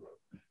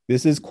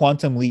is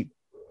Quantum Leap.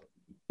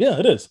 Yeah,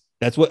 it is.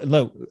 That's what,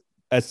 look,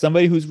 as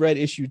somebody who's read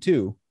issue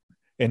 2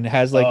 and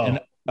has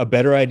like a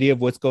better idea of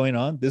what's going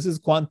on, this is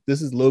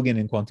Logan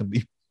in Quantum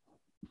Leap.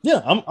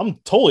 Yeah, I'm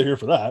totally here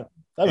for that.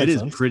 That makes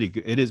sense. Pretty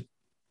good. It is.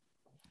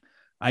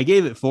 I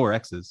gave it 4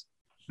 X's.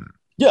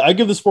 Yeah, I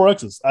give this 4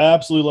 X's. I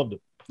absolutely loved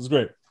it. It was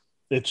great.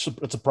 It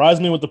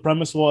surprised me what the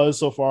premise was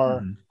so far.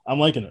 Mm-hmm. I'm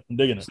liking it. I'm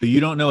digging it. So you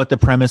don't know what the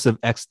premise of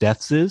X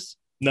Deaths is?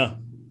 No.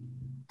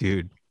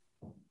 Dude,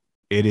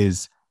 it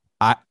is.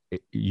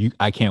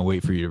 I can't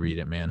wait for you to read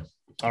it, man.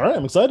 All right,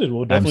 I'm excited.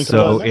 We'll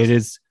definitely it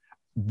is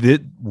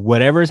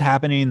whatever's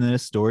happening in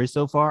this story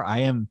so far.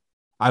 I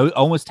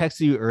almost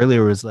texted you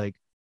earlier, was like,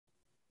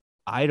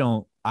 I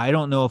don't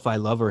know if I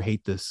love or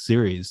hate this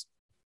series.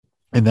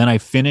 And then I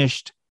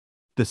finished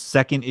the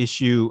second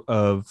issue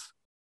of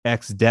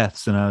X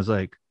Deaths, and I was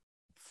like,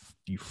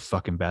 you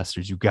fucking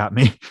bastards, you got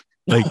me.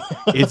 Like,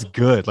 it's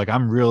good. Like,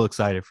 I'm real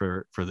excited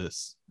for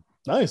this.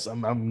 Nice. I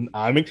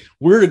mean,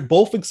 we're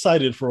both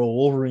excited for a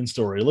Wolverine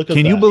story. Look at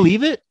that. Can you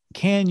believe it?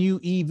 Can you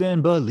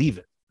even believe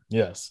it?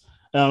 Yes.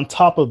 And on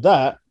top of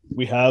that,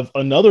 we have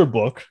another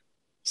book,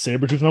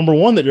 Sabretooth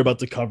 #1, that you're about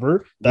to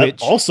cover,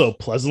 that also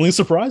pleasantly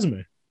surprised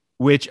me.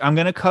 Which I'm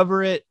going to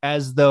cover it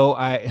as though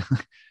I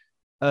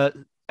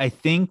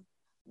think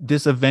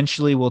this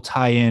eventually will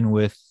tie in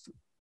with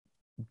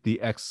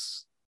the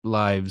X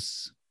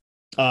Lives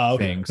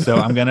thing. So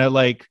I'm going to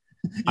like,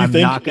 I'm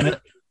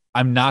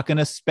not going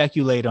to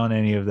speculate on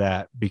any of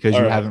that because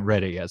you haven't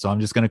read it yet. So I'm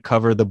just going to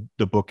cover the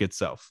book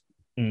itself.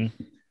 Mm.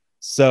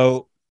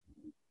 So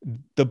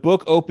the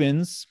book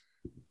opens,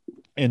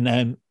 and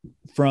then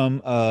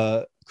from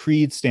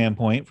Creed's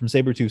standpoint, from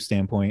Sabretooth's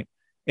standpoint,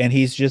 and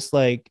he's just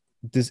like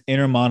this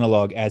inner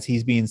monologue as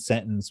he's being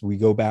sentenced. We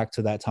go back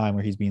to that time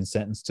where he's being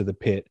sentenced to the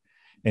pit,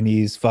 and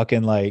he's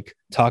fucking like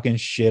talking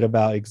shit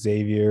about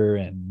Xavier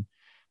and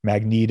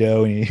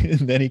Magneto. And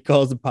then he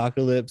calls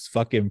Apocalypse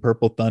fucking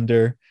Purple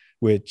Thunder,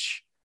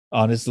 which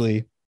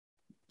honestly,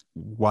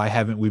 why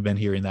haven't we been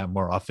hearing that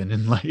more often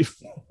in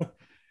life?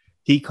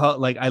 He called,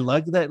 like, I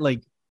like that,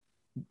 like,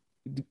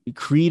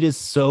 Creed is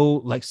so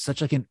like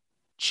such like an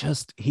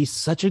just he's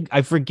such a,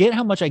 I forget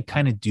how much I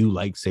kind of do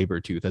like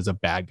Sabretooth as a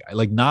bad guy,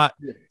 like not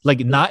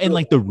in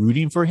like the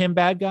rooting for him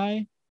bad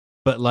guy,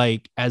 but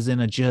like as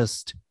in a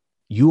just,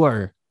 you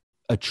are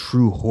a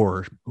true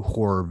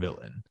horror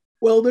villain.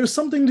 Well, there's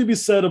something to be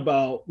said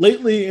about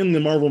lately in the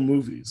Marvel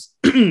movies.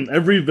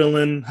 Every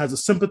villain has a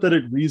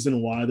sympathetic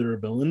reason why they're a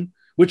villain,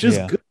 which is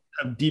good to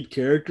have deep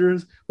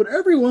characters. But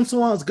every once in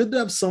a while, it's good to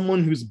have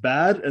someone who's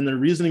bad, and their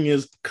reasoning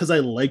is because I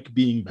like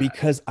being bad.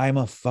 Because I'm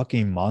a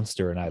fucking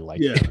monster and I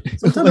like it.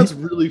 Sometimes that's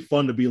really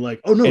fun to be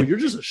like, oh no, you're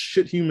just a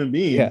shit human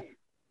being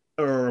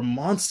or a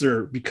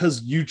monster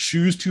because you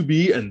choose to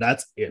be, and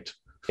that's it.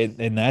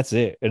 And that's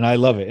it. And I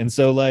love it. And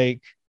so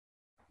like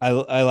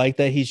I like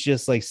that he's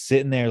just like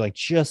sitting there, like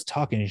just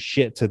talking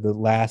shit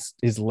to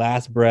his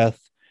last breath.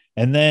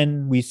 And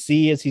then we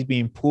see as he's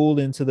being pulled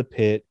into the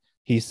pit,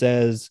 he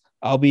says,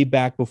 I'll be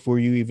back before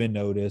you even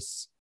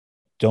notice.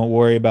 Don't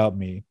worry about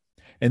me.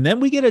 And then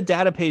we get a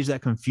data page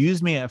that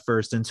confused me at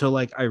first until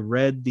like I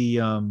read the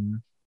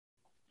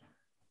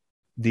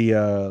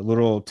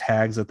little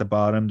tags at the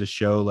bottom to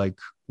show like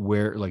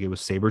where like it was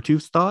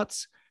Sabretooth's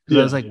thoughts. Because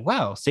I was like,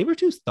 wow,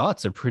 Sabretooth's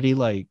thoughts are pretty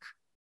like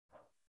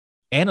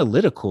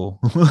analytical.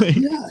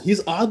 Yeah,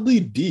 he's oddly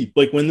deep.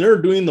 Like when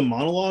they're doing the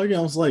monologue, I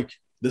was like,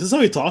 this is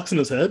how he talks in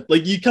his head.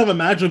 Like you kind of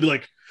imagine it'd be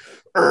like,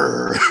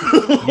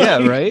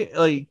 yeah, right.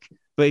 Like,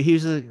 but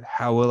he's like,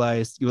 how will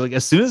I? Like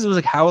as soon as it was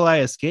like, how will I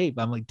escape?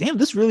 I'm like, damn,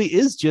 this really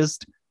is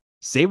just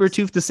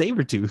Sabretooth to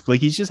Sabretooth.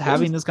 Like he's just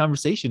having this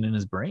conversation in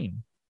his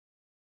brain.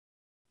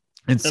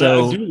 And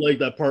so I do like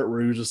that part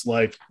where he was just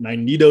like,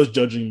 Magneto's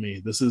judging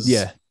me. This is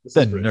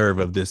the nerve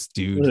of this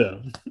dude. Yeah.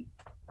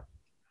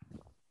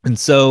 And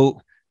so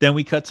then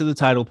we cut to the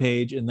title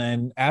page, and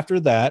then after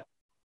that,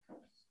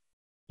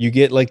 you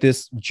get like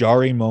this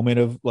jarring moment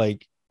of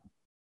like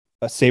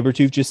a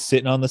Sabretooth just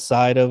sitting on the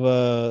side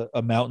of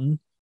a mountain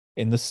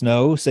in the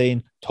snow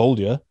saying, told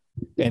you.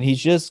 And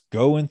he's just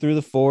going through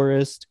the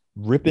forest,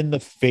 ripping the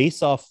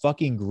face off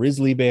fucking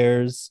grizzly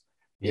bears.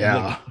 Yeah.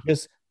 Like,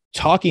 just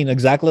talking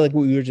exactly like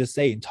what we were just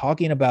saying,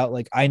 talking about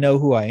like, I know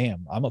who I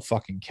am. I'm a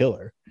fucking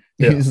killer.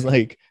 Yeah. He's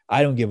like,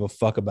 I don't give a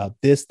fuck about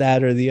this,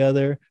 that, or the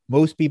other.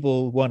 Most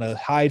people want to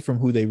hide from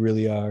who they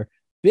really are.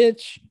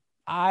 Bitch,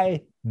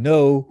 I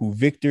know who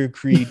Victor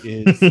Creed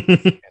is,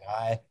 and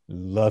I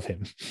love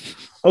him.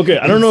 Okay,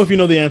 I don't know if you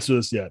know the answer to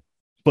this yet,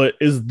 but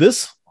is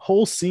this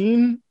whole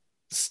scene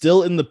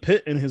still in the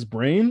pit in his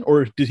brain,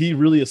 or did he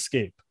really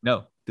escape?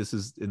 No, this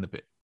is in the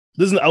pit.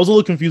 I was a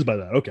little confused by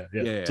that. Okay,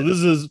 yeah. So this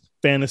is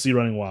fantasy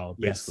running wild,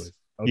 basically. Yes.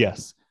 Okay.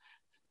 Yes.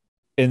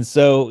 And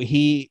so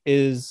he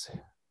is,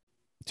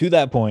 to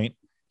that point,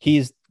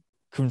 he's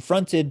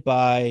confronted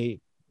by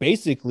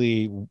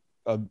basically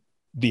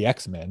the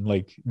X-Men,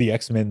 like the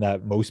X-Men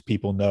that most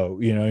people know.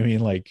 You know what I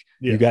mean? Like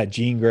you got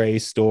Jean Grey,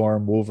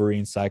 Storm,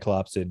 Wolverine,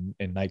 Cyclops, and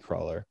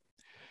Nightcrawler.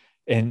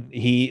 And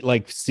he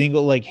like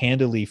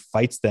handedly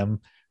fights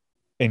them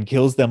and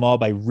kills them all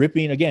by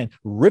ripping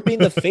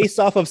the face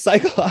off of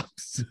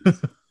Cyclops.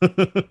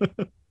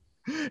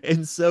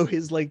 And so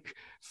his like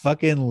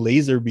fucking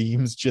laser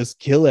beams just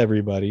kill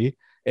everybody.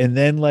 And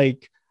then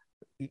like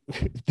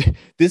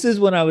this is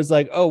when I was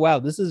like, oh wow,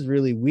 this is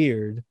really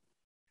weird,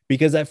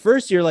 because at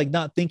first you're like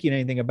not thinking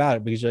anything about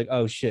it because you're like,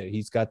 oh shit,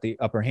 he's got the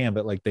upper hand,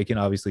 but like they can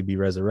obviously be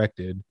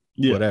resurrected,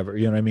 whatever,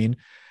 you know what I mean?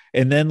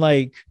 And then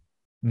like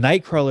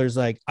Nightcrawler's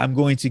like, I'm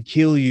going to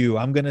kill you,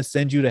 I'm gonna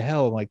send you to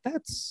hell. I'm like,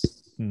 that's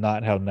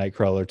not how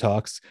Nightcrawler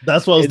talks.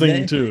 That's what I was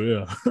thinking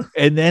too. Yeah.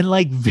 And then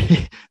like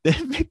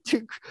then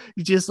Victor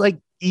just like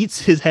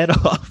eats his head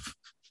off.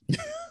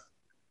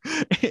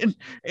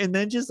 and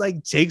then just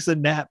like takes a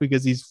nap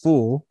because he's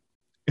full.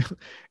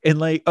 And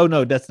like, oh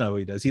no, that's not what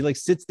he does. He like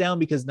sits down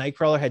because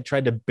Nightcrawler had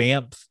tried to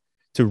bamf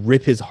to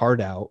rip his heart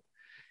out,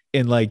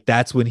 and like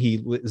that's when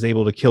he was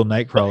able to kill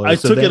Nightcrawler. I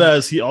took it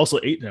as he also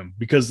ate him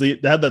because they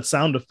had that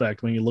sound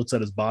effect when he looks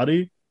at his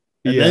body,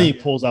 and then he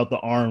pulls out the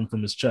arm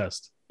from his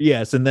chest.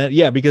 Yes, and then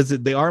because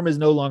the arm is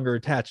no longer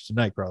attached to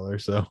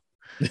Nightcrawler, so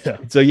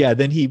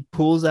then he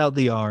pulls out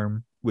the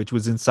arm, which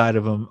was inside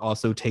of him,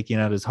 also taking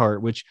out his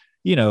heart, which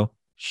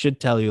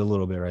should tell you a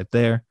little bit right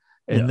there.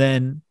 And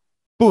then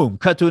boom,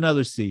 cut to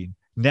another scene.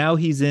 Now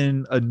he's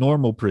in a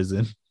normal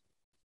prison,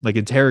 like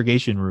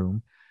interrogation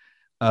room.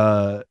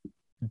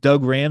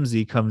 Doug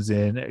Ramsey comes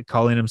in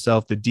calling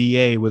himself the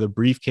DA with a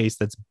briefcase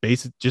that's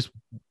basic, just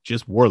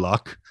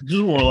Warlock.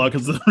 Just Warlock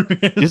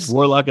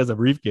as a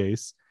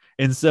briefcase.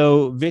 And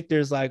so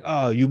Victor's like,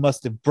 oh, you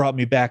must have brought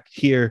me back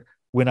here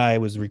when I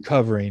was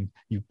recovering,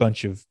 you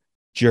bunch of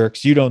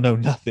jerks. You don't know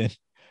nothing.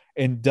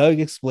 And Doug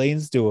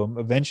explains to him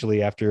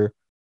eventually after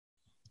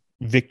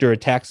Victor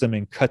attacks him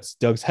and cuts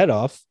Doug's head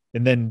off.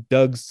 And then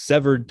Doug's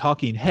severed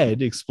talking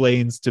head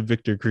explains to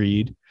Victor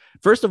Creed.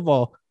 First of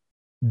all,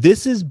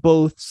 this is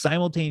both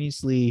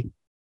simultaneously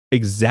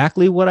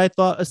exactly what I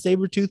thought a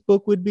Sabretooth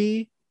book would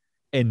be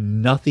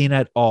and nothing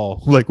at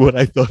all like what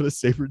I thought a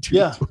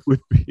Sabretooth book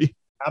would be.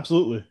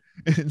 Absolutely.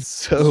 And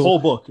so his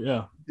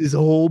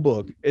whole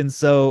book. And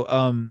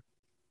so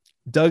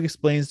Doug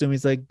explains to him,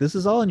 he's like, this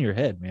is all in your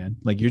head, man.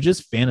 Like you're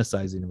just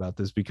fantasizing about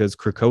this because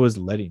Krakoa's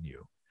letting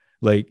you.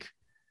 Like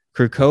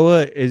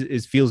Krakoa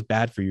is feels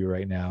bad for you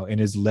right now and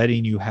is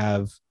letting you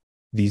have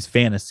these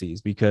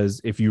fantasies,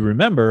 because if you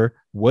remember,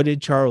 what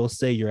did Charles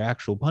say your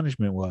actual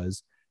punishment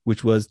was,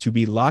 which was to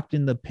be locked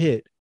in the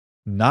pit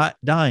not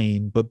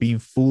dying, but being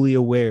fully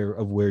aware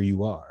of where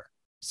you are.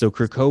 So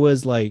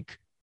Krakoa's like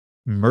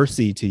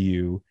mercy to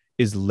you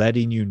is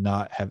letting you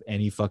not have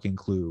any fucking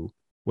clue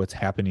what's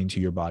happening to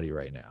your body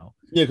right now.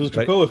 Yeah, because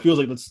Krakoa feels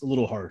like that's a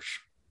little harsh.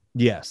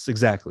 Yes,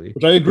 exactly.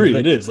 Which I agree,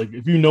 it is. Like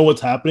if you know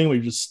what's happening, when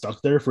you're just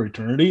stuck there for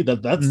eternity,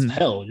 that's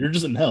hell. You're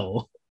just in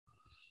hell.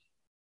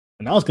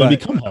 And now it's gonna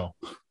become hell.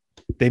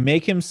 They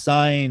make him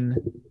sign.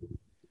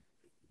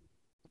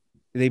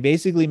 They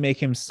basically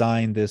make him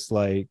sign this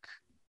like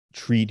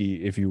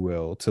treaty, if you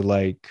will, to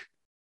like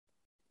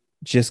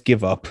just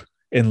give up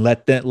and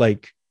let that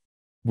like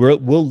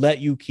we'll let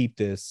you keep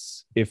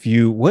this if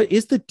you. What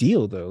is the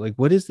deal though? Like,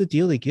 what is the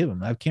deal they give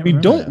him? I can't. We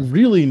don't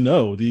really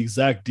know the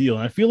exact deal,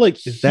 and I feel like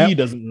he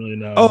doesn't really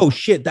know. Oh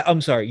shit!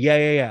 I'm sorry.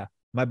 Yeah.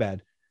 My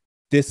bad.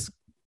 This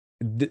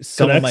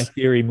some of my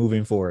theory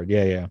moving forward.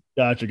 Yeah.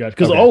 Gotcha.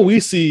 Because all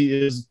we see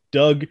is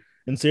Doug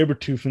and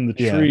Sabretooth in the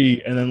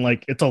tree, and then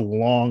like it's a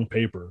long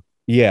paper.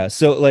 Yeah.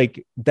 So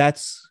like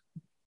that's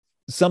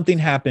something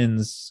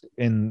happens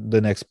in the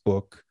next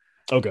book.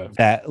 Okay.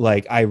 That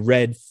like I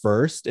read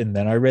first, and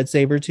then I read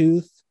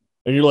Sabretooth.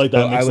 And you're like,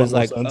 that makes I was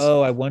like, sense.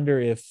 oh, I wonder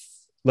if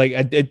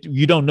like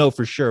you don't know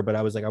for sure, but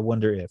I was like, I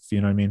wonder if,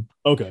 you know what I mean?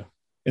 Okay.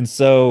 And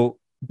so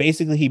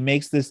basically he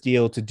makes this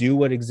deal to do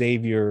what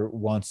Xavier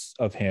wants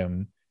of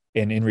him.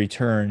 And in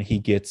return, he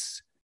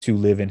gets to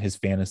live in his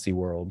fantasy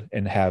world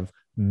and have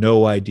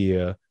no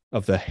idea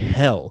of the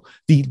hell.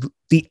 The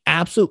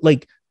absolute,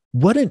 like,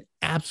 what an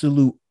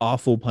absolute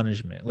awful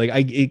punishment. Like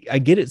I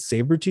get it,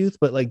 Sabretooth,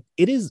 but like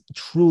it is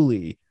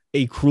truly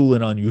a cruel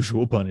and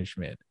unusual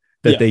punishment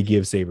that they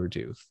give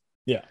Sabretooth.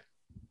 Yeah.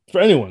 For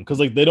anyone, because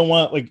like they don't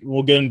want, like,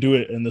 we'll get into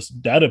it in this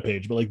data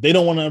page, but like they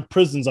don't want to have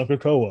prisons on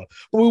Krakoa.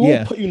 But we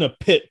won't put you in a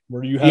pit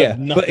where you have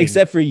nothing. But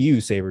except for you,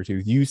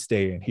 Sabretooth, you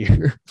stay in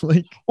here.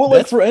 Like, well,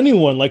 like for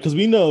anyone, like, because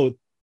we know,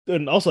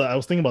 and also I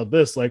was thinking about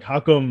this, like, how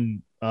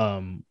come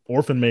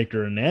Orphan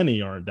Maker and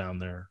Nanny aren't down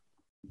there?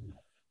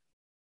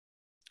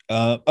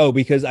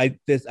 Because I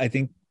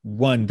think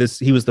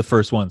he was the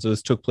first one, so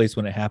this took place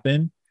when it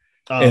happened,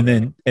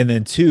 and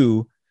then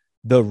two,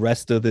 the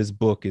rest of this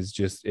book is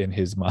just in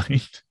his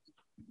mind.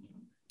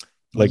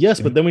 Like, yes,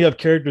 but then we have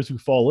characters who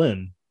fall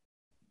in.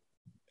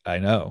 I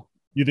know.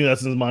 You think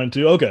that's in his mind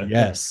too? Okay.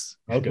 Yes.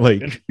 Okay.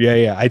 Like,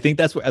 yeah. I think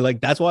that's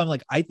what that's why I'm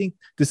like, I think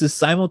this is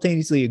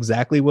simultaneously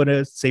exactly what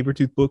a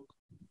Sabretooth book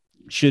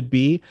should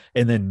be,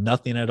 and then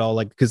nothing at all.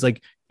 Like, because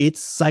like it's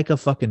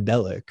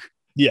psycho-fucking-delic.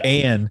 Yeah.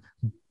 And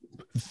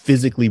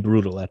physically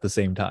brutal at the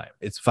same time.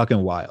 It's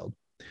fucking wild.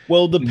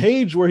 Well, the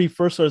page where he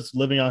first starts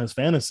living out his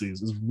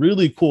fantasies is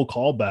really cool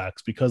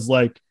callbacks, because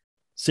like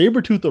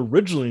Sabretooth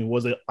originally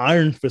was an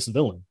Iron Fist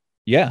villain.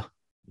 Yeah.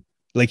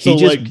 Like he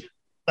just, like,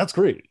 that's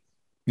great.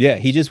 Yeah,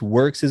 he just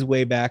works his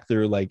way back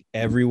through like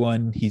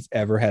everyone he's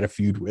ever had a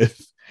feud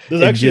with.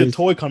 There's actually a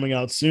toy coming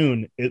out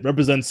soon. It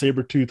represents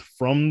Sabretooth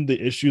from the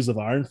issues of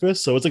Iron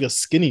Fist. So it's like a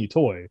skinny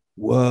toy.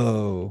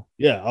 Whoa.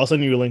 Yeah, I'll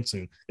send you a link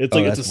soon. It's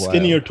like, it's a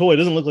skinnier toy. It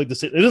doesn't look like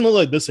this. It doesn't look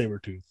like this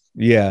Sabretooth.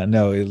 Yeah,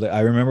 no, I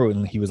remember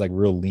when he was like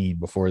real lean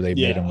before they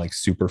made him like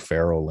super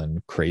feral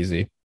and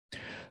crazy.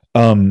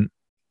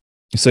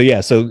 So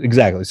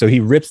exactly. So he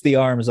rips the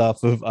arms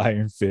off of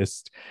Iron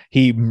Fist.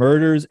 He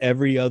murders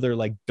every other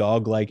like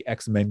dog-like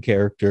X-Men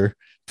character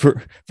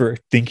for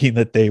thinking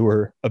that they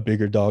were a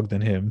bigger dog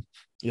than him.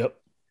 Yep.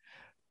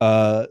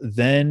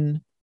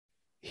 Then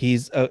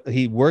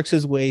he works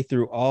his way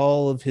through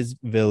all of his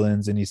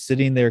villains, and he's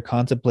sitting there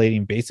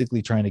contemplating,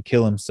 basically trying to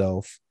kill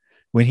himself,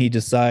 when he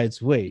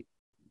decides, wait,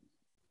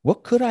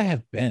 what could I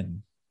have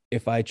been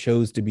if I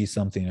chose to be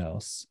something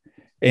else?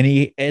 And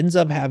he ends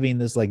up having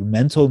this like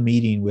mental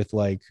meeting with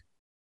like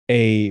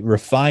a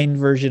refined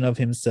version of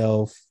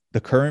himself,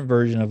 the current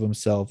version of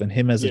himself, and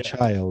him as a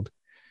child.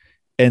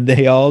 And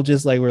they all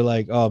just like were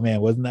like, oh man,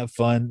 wasn't that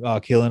fun?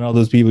 Oh, killing all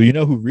those people. You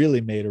know who really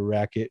made a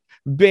racket?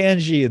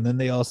 Banshee. And then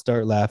they all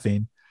start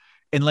laughing.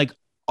 And like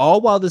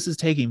all while this is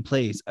taking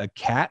place, a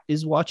cat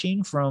is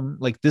watching from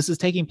like, this is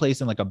taking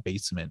place in like a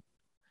basement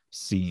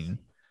scene.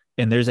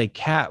 And there's a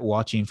cat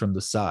watching from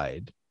the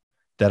side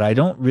that I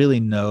don't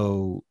really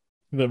know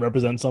that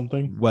represents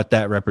something, what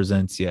that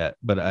represents yet,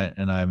 but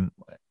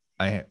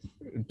I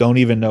don't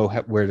even know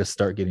where to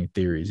start getting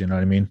theories. You know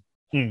what I mean?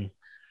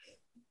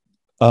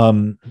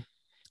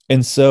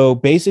 And so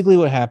basically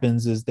what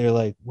happens is they're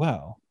like,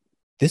 wow,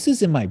 this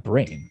is in my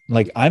brain.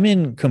 Like I'm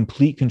in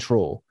complete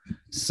control.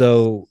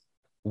 So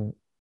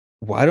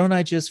why don't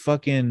I just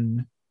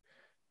fucking,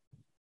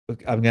 I'm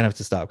going to have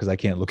to stop because I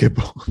can't look at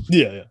both.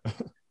 Yeah.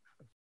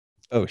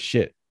 Oh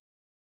shit.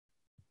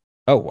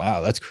 Oh wow,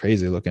 that's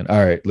crazy looking.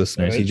 All right,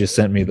 listeners, he just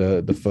sent me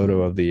the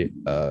photo of the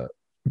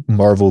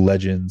Marvel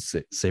Legends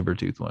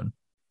Sabretooth one.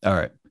 All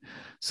right,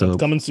 so it's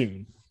coming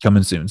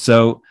soon.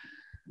 So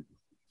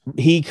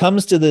he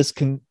comes to this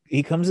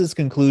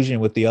conclusion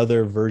with the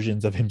other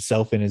versions of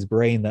himself in his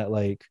brain that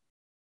like,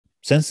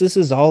 since this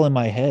is all in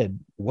my head,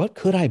 what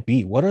could I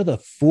be? What are the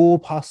full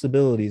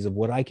possibilities of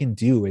what I can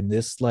do in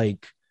this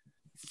like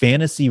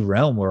fantasy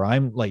realm where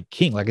I'm like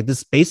king? Like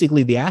this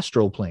basically the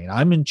astral plane.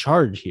 I'm in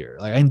charge here.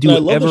 Like I can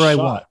do whatever I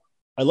want.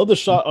 I love the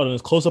shot on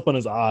his close up on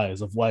his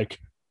eyes of like,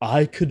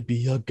 I could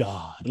be a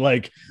god.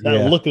 Like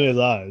that look in his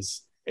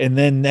eyes. And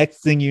then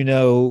next thing you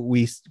know,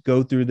 we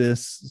go through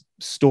this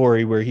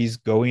story where he's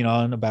going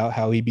on about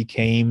how he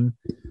became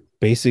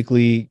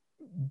basically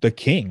the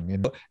king.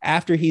 And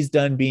after he's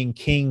done being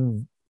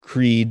King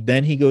Creed,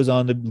 then he goes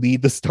on to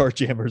lead the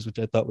Starjammers, which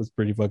I thought was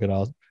pretty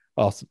fucking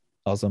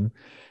awesome.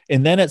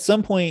 And then at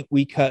some point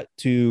we cut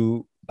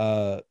to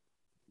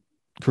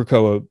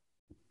Krakoa,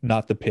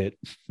 not the pit,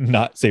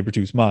 not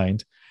Sabretooth's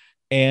mind.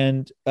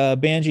 And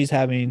Banshee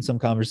having some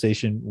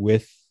conversation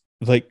with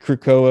like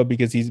Krakoa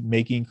because he's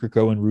making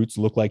Krakoan roots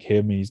look like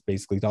him. And he's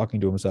basically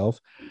talking to himself.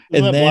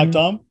 Isn't and that then,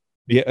 Black Tom?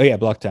 Yeah,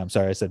 Black Tom.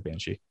 Sorry, I said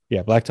Banshee.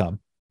 Yeah, Black Tom.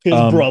 His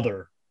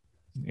brother.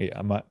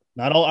 Yeah,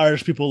 not all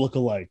Irish people look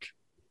alike.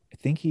 I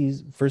think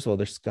he's, first of all,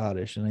 they're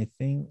Scottish, and I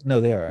think no,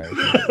 they are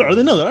Irish. Are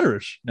they? No, they're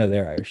Irish. No,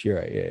 they're Irish. You're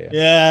right. Yeah.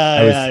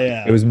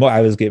 Yeah. It was more.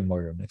 I was getting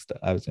more mixed up.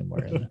 I was in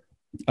more.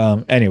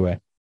 Anyway,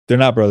 they're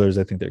not brothers.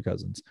 I think they're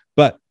cousins.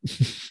 But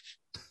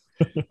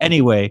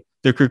anyway,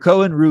 the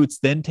Krakoan roots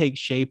then take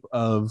shape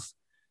of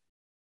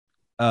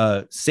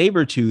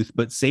Sabretooth,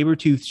 but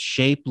Sabretooth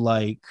shaped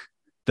like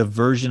the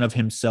version of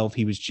himself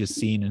he was just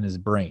seeing in his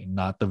brain,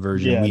 not the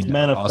version we know.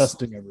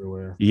 Manifesting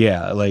everywhere.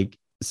 Yeah, like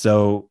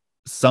so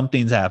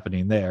something's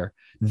happening there.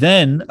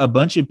 Then a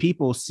bunch of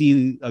people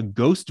see a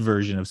ghost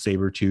version of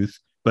Sabretooth,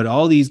 but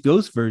all these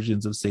ghost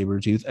versions of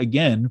Sabretooth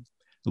again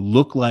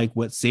look like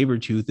what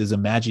Sabretooth is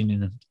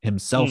imagining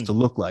himself to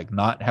look like,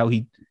 not how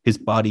his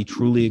body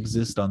truly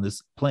exists on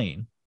this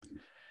plane.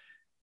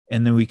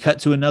 And then we cut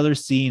to another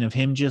scene of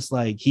him just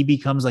like he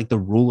becomes like the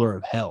ruler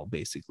of hell.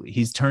 Basically,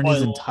 he's turned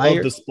his entire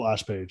love the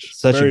splash page.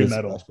 Such very a good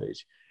metal splash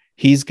page.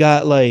 He's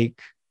got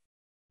like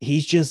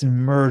he's just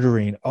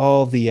murdering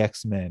all the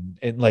X-Men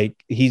and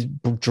like he's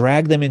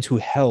dragged them into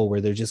hell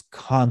where they're just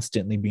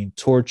constantly being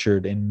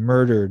tortured and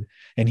murdered.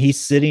 And he's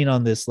sitting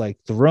on this like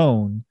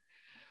throne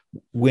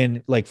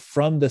when like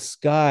from the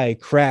sky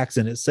cracks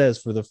and it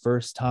says for the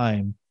first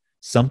time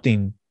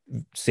something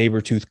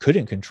Sabretooth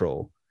couldn't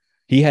control.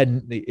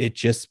 It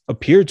just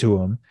appeared to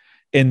him.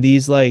 And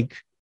these like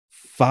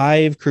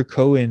 5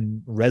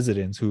 Krakoan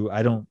residents who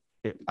I don't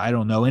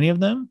know any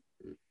of them.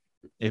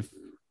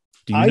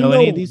 Do you know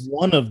any of these?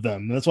 One of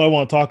them. That's what I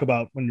want to talk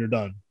about when you're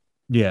done.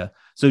 Yeah.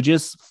 So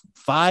just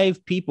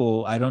 5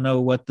 people. I don't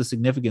know what the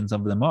significance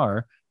of them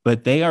are,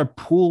 but they are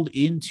pulled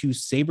into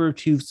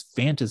Sabretooth's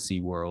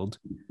fantasy world,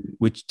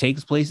 which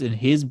takes place in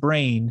his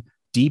brain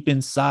deep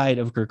inside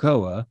of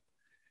Krakoa.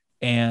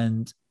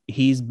 And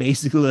he's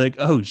basically like,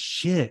 oh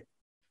shit,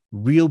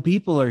 real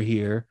people are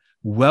here.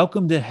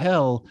 Welcome to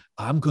hell.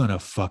 I'm going to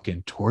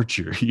fucking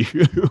torture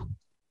you.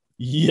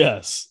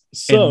 Yes.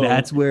 So and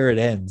that's where it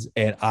ends.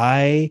 And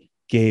I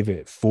gave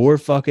it 4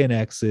 fucking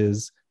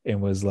X's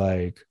and was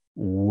like,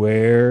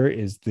 where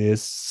is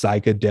this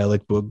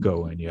psychedelic book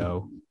going,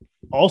 yo?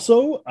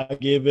 Also, I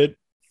gave it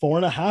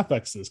 4.5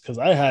 X's because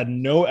I had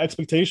no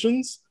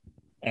expectations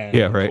and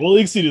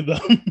totally exceeded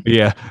them.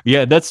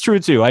 Yeah, that's true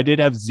too. I did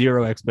have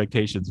 0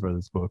 expectations for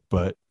this book,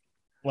 but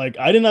like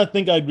I did not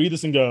think I'd read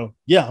this and go,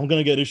 yeah, I'm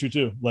gonna get issue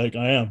 2. Like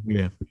I am.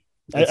 Yeah.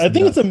 I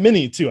think it's a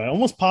mini too. I'm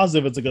almost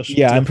positive it's like a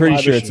yeah. I'm pretty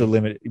sure it's a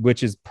limited,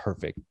 which is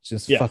perfect.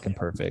 Just fucking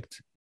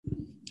perfect.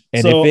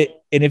 And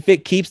if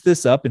it keeps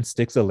this up and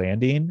sticks a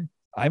landing,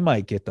 I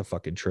might get the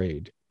fucking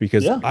trade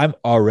because I'm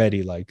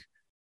already like,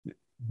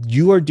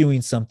 you are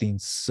doing something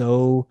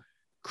so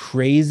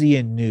crazy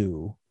and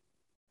new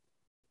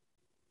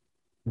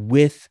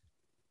with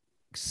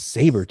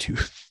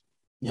Sabretooth.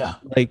 Yeah.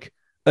 Like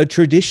a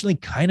traditionally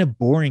kind of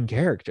boring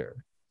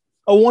character.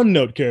 A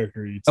one-note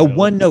character.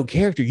 One-note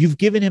character. You've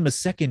given him a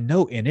second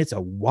note and it's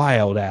a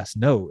wild ass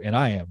note. And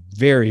I am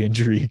very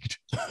intrigued.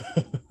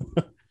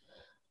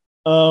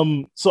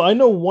 So I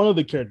know one of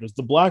the characters,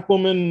 the black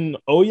woman,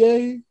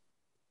 Oye.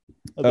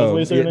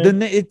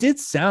 Then it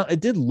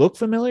did look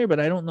familiar, but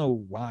I don't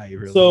know why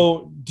really.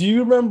 So do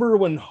you remember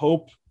when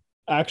Hope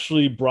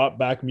actually brought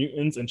back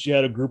mutants and she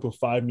had a group of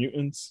 5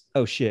 mutants?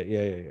 Oh shit.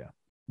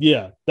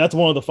 Yeah, that's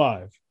one of the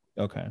 5.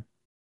 Okay.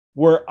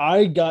 Where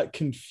I got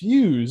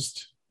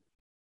confused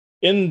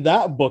in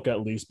that book,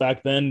 at least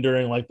back then,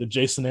 during like the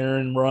Jason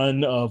Aaron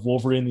run of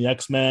Wolverine, the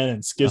X-Men,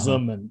 and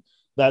Schism and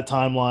that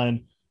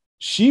timeline,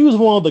 she was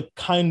one of the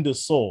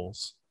kindest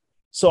souls.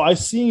 So I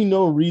see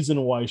no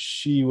reason why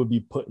she would be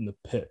put in the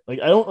pit. Like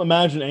I don't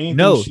imagine anything.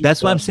 No,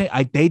 that's what I'm saying.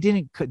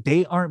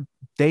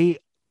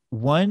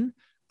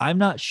 I'm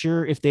not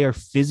sure if they are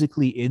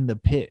physically in the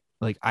pit.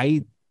 Like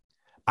I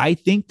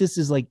think this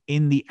is like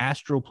in the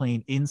astral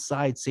plane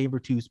inside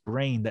Sabretooth's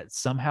brain that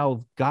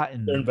somehow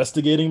gotten. They're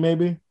investigating,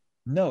 maybe.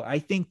 No, I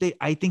think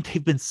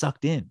they've been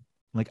sucked in.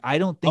 Like I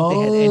don't think they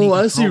had any. Oh,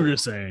 I see what you're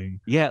saying.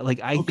 Yeah, like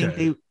I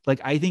think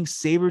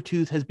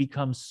Sabretooth has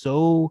become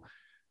so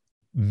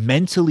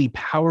mentally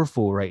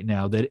powerful right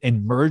now that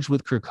and merged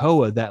with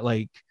Krakoa that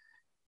like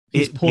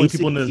he's pulling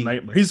people into his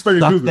nightmare. He's Freddy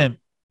Krueger.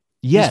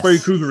 Yes. He's Freddy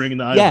Kruegering in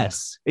the island.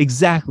 Yes,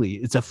 exactly.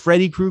 It's a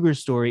Freddy Krueger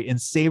story, and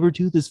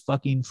Sabretooth is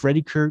fucking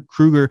Freddy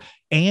Krueger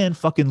and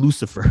fucking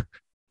Lucifer.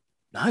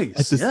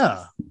 Nice.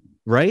 Yeah.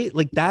 right?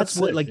 Like that's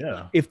what sick, like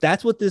yeah. if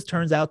that's what this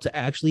turns out to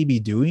actually be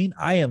doing,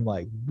 I am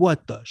like,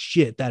 what the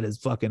shit? That is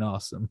fucking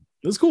awesome.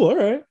 That's cool. All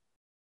right.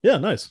 Yeah,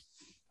 nice.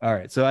 All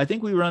right. So I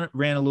think we ran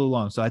a little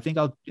long. So I think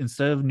I'll,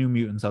 instead of New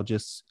Mutants, I'll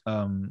just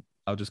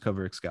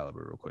cover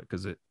Excalibur real quick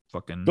because it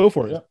fucking go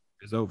for it. Yeah.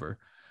 Is over.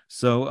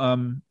 So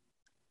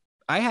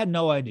I had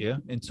no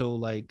idea until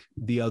like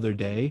the other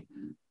day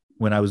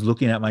when I was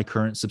looking at my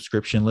current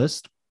subscription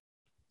list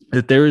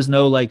that there is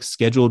no like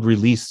scheduled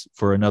release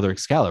for another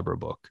Excalibur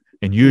book.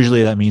 And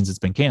usually that means it's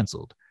been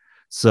canceled.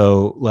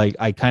 So like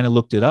I kind of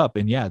looked it up,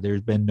 and yeah,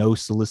 there's been no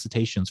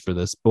solicitations for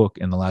this book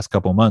in the last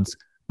couple months,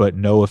 but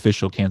no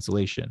official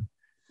cancellation.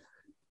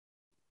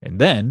 And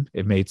then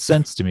it made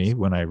sense to me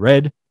when I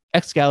read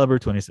Excalibur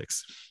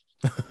 26.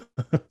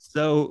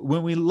 So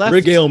when we left,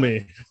 regale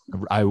me.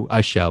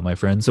 I shall, my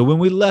friend. So when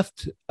we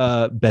left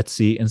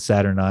Betsy and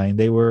Saturnine,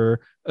 they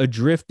were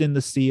adrift in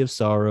the Sea of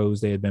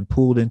Sorrows. They had been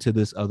pulled into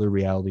this other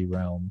reality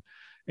realm,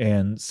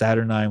 and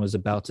Saturnine was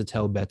about to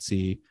tell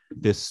Betsy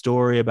this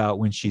story about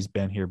when she's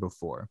been here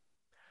before.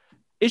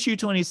 Issue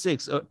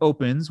 26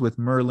 opens with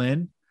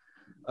Merlin.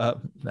 I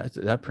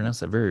pronounced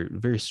that very,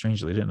 very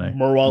strangely, didn't I?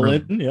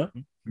 Merlin, yeah.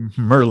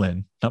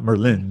 Merlin, not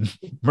Merlin.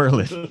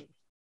 Merlin.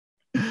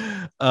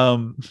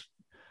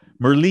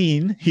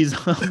 Merlin, he's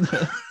on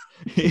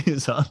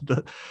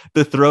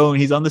the throne.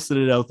 He's on the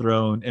Citadel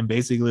throne, and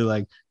basically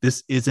like,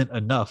 this isn't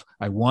enough.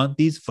 I want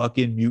these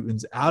fucking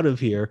mutants out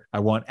of here. I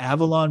want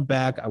Avalon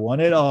back. I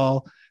want it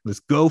all. Let's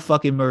go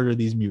fucking murder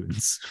these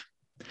mutants.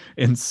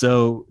 And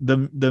so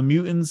the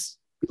mutants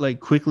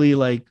like quickly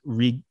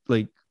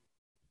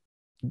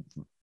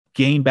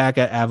gain back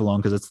at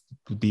Avalon because it's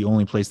the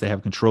only place they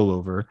have control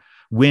over.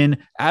 When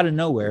out of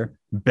nowhere,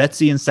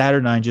 Betsy and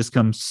Saturnine just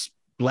come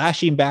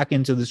splashing back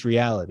into this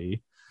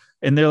reality,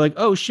 and they're like,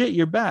 "Oh shit,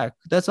 you're back!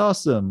 That's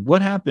awesome!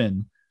 What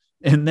happened?"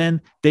 And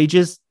then they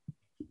just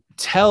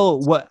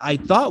tell what I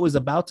thought was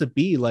about to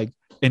be like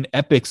an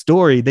epic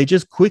story. They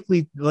just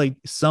quickly like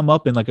sum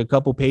up in like a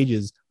couple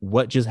pages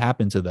what just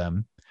happened to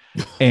them,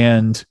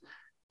 and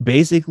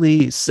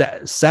basically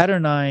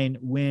Saturnine,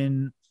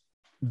 when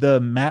the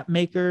map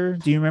maker,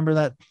 do you remember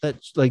that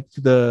like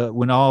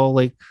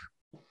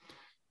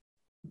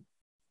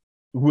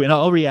when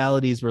all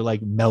realities were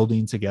like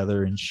melding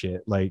together and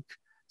shit, like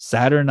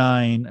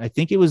Saturnine, I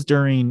think it was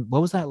during,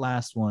 what was that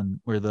last one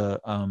where the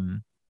I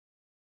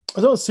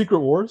thought it was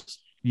Secret Wars.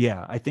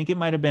 Yeah, I think it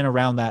might have been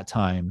around that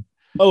time.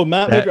 Oh,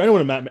 map maker. I know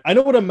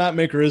what a map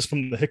maker is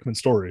from the Hickman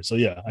story. So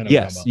yeah, I know.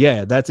 Yes,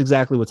 yeah, that's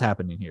exactly what's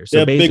happening here.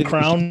 So they have a big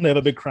crown. They have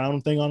a big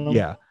crown thing on them.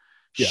 Yeah.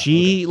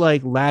 She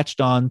like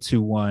latched on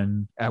to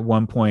one at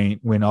one point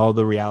when all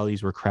the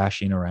realities were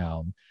crashing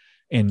around,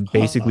 and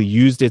basically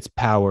used its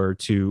power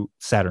to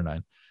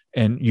Saturnine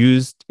and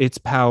used its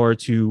power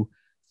to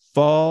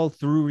fall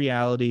through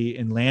reality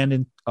and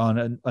land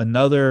on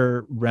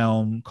another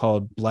realm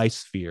called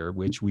Blysphere,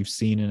 which we've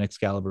seen in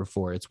Excalibur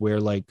 4. It's where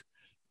like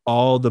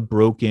all the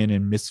broken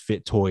and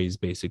misfit toys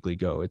basically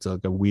go. It's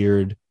like a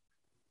weird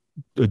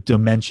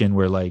dimension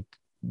where like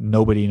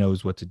nobody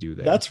knows what to do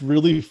there. That's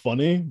really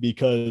funny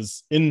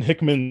because in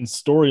Hickman's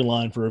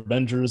storyline for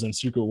Avengers and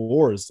Secret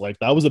Wars, like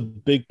that was a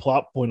big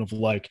plot point of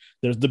like,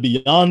 there's the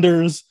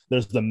Beyonders,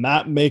 there's the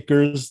map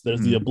makers,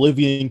 there's the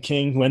Oblivion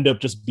King, who end up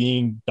just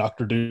being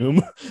Doctor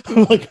Doom.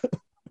 Like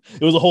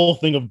it was a whole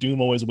thing of Doom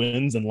always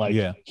wins, and like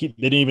they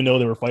didn't even know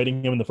they were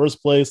fighting him in the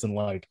first place, and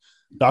like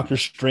Doctor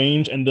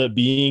Strange ended up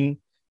being,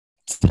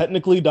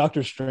 technically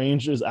Doctor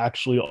Strange is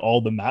actually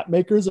all the map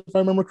makers, if I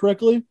remember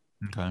correctly.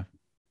 Okay.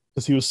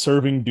 Because he was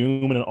serving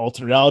Doom in an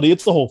alternate reality.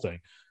 It's the whole thing.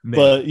 Man.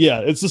 But yeah,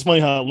 it's just funny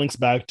how it links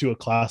back to a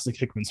classic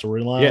Hickman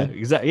storyline. Yeah,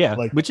 exactly. Yeah,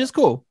 like, which is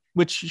cool.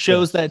 Which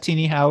shows that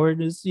Teenie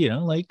Howard is,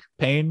 like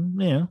paying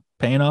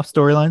off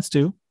storylines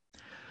too.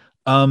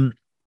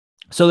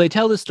 So they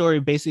tell the story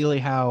basically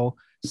how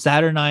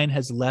Saturnine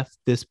has left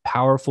this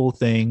powerful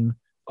thing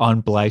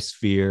on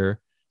Blysphere,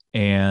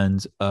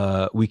 and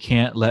we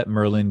can't let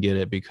Merlin get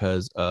it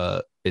because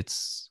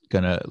it's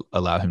gonna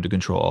allow him to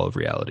control all of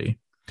reality.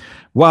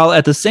 While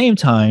at the same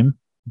time,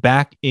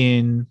 back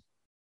in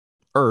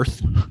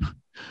Earth,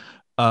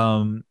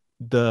 do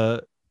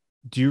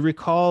you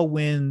recall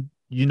when,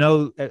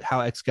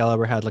 how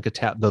Excalibur had like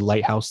the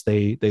lighthouse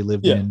they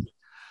lived in?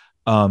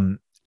 A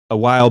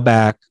while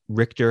back,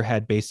 Richter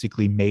had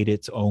basically made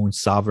its own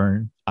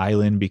sovereign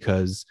island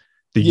because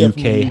the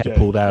UK had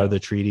pulled out of the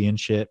treaty and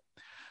shit.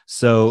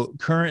 So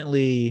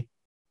currently,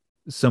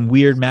 some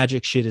weird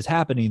magic shit is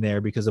happening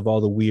there because of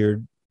all the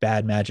weird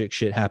bad magic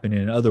shit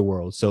happening in other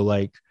worlds. So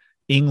like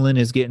England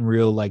is getting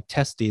real like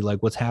testy,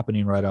 like what's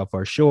happening right off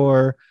our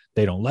shore.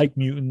 They don't like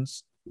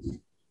mutants.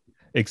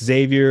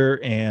 Xavier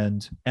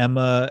and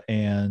Emma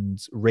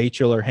and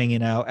Rachel are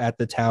hanging out at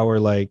the tower.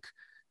 Like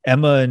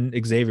Emma and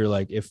Xavier,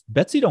 like if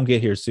Betsy don't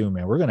get here soon,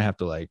 man, we're gonna have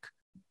to like,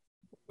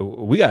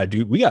 we got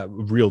a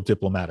real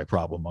diplomatic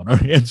problem on our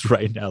hands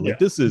right now.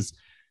 Like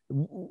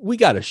we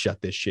got to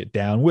shut this shit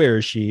down. Where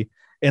is she?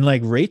 And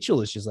like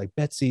Rachel is just like,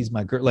 Betsy's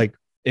my girl. Like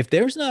if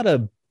there's not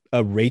a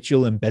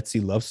Rachel and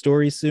Betsy love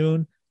story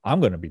soon, I'm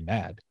gonna be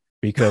mad.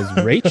 because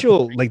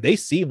Rachel, like, they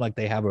seem like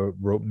they have a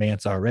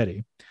romance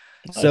already.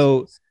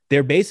 So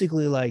they're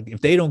basically like,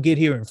 if they don't get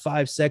here in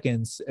 5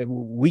 seconds,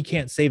 we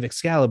can't save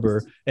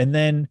Excalibur. And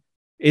then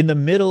in the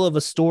middle of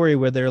a story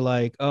where they're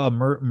like, oh,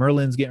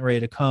 Merlin's getting ready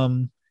to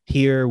come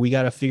here, we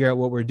got to figure out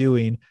what we're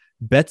doing.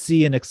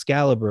 Betsy and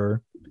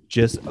Excalibur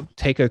just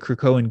take a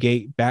Krakoan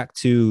gate back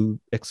to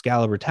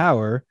Excalibur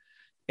Tower,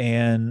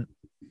 and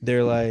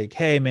they're like,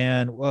 hey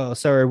man, well,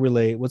 sorry we're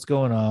late, what's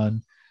going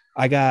on?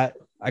 I got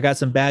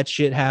some bad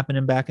shit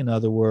happening back in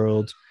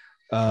Otherworld.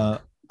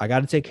 I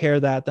got to take care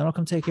of that, then I'll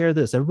come take care of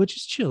this. Everybody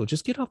just chill,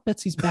 just get off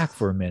Betsy's back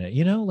for a minute,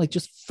 you know, like,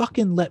 just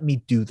fucking let me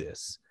do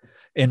this.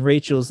 And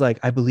Rachel's like,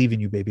 I believe in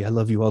you, baby, I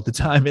love you all the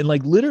time, and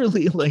like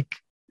literally like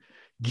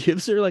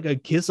gives her like a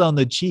kiss on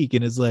the cheek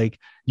and is like,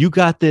 you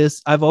got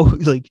this, I've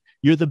always, like,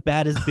 you're the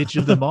baddest bitch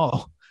of them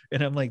all.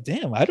 And I'm like,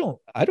 damn, I don't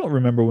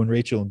remember when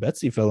Rachel and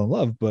Betsy fell in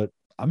love, but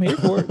I'm here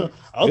for it.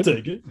 I'll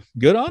take it.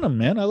 Good on them,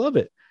 man. I love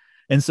it.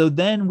 And so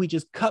then we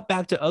just cut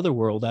back to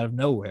Otherworld out of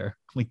nowhere.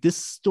 Like, this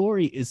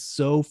story is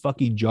so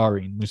fucking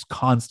jarring, just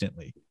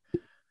constantly,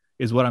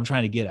 is what I'm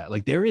trying to get at.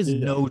 Like, there is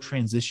no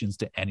transitions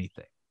to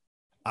anything.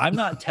 I'm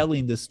not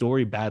telling this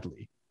story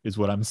badly, is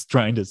what I'm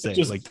trying to say.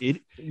 Like,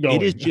 it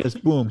is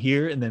just boom,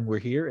 here, and then we're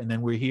here, and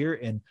then we're here,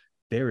 and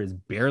there is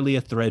barely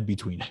a thread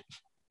between it.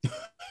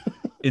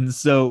 And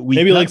so we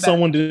maybe like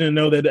someone didn't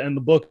know they'd end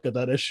the book at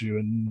that issue,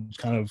 and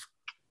kind of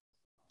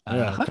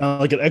kind of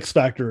like an X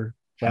Factor.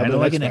 Kind of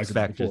like an X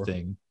Factor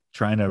thing,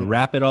 trying to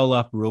wrap it all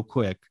up real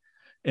quick.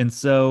 And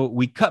so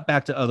we cut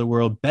back to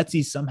Otherworld.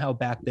 Betsy's somehow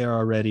back there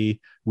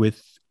already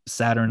with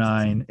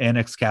Saturnine and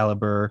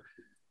Excalibur.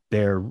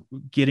 They're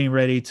getting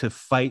ready to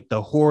fight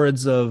the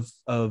hordes of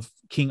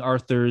King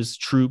Arthur's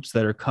troops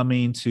that are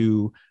coming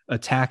to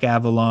attack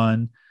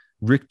Avalon.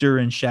 Richter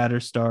and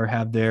Shatterstar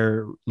have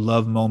their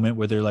love moment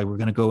where they're like, we're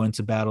going to go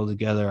into battle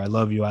together. I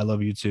love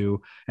you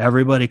too.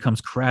 Everybody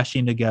comes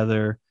crashing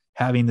together,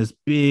 having this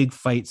big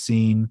fight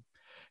scene.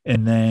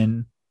 And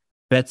then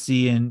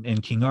Betsy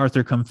and King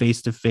Arthur come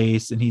face to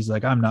face, and he's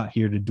like, I'm not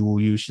here to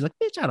duel you. She's like,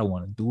 bitch, I don't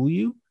want to duel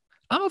you.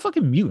 I'm a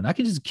fucking mutant. I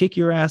can just kick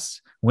your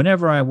ass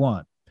whenever I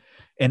want.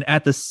 And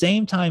at the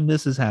same time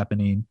this is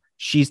happening,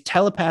 she's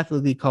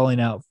telepathically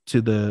calling out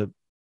to the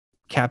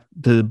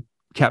Captain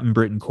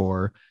Britain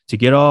Corps to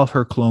get all of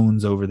her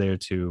clones over there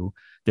too.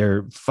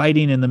 They're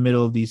fighting in the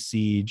middle of these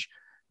siege.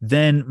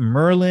 Then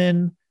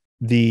Merlin,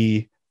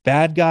 the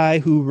bad guy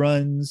who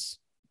runs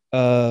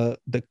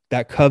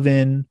that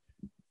coven,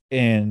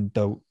 and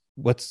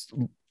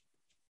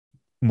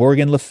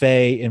Morgan Le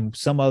Fay and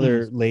some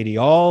other lady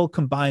all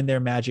combine their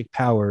magic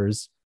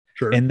powers,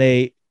 and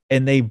they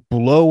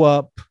blow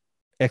up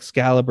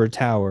Excalibur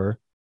Tower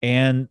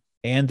and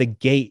the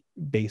gate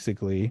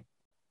basically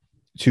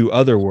to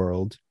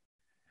Otherworld.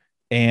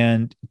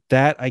 And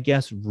that, I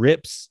guess,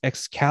 rips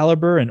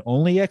Excalibur and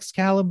only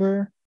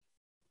Excalibur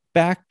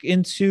back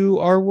into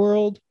our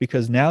world,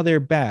 because now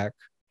they're back.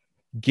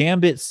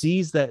 Gambit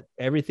sees that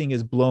everything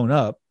is blown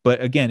up,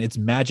 but again, it's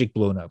magic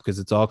blown up because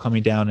it's all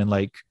coming down in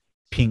like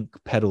pink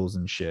petals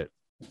and shit.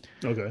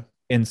 Okay.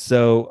 And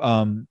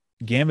so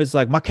Gambit's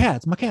like, my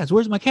cats,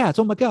 where's my cats?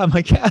 Oh my God,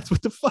 my cats,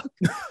 what the fuck?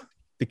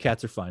 The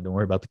cats are fine. Don't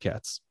worry about the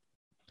cats.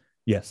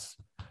 Yes.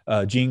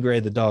 Jean Grey,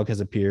 the dog, has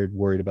appeared,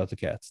 worried about the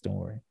cats. Don't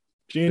worry.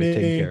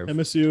 Jeannie, I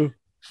miss you.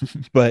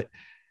 But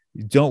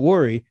don't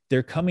worry,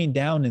 they're coming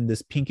down in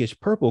this pinkish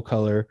purple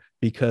color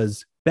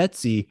because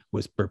Betsy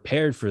was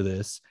prepared for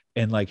this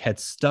and like had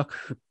stuck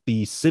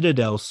the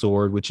Citadel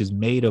sword, which is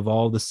made of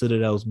all the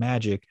Citadel's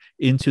magic,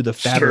 into the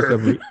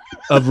fabric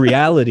of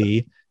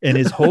reality, and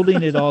is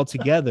holding it all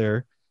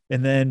together,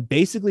 and then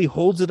basically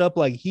holds it up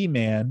like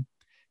He-Man,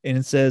 and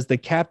it says the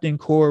Captain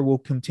Corps will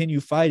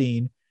continue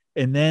fighting.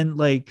 And then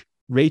like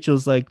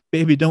Rachel's like,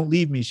 baby, don't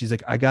leave me. She's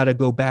like, I gotta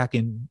go back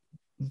and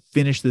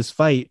finish this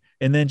fight,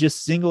 and then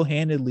just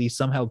single-handedly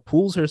somehow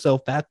pulls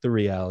herself back to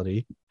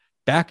reality,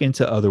 back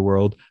into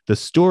Otherworld. The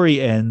story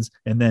ends,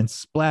 and then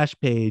splash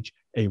page,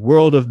 a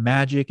world of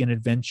magic and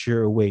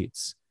adventure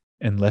awaits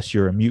unless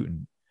you're a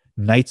mutant.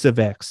 Knights of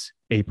X,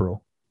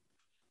 April.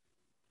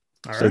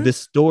 So this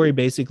story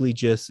basically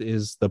just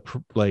is the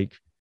like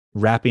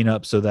wrapping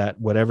up so that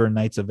whatever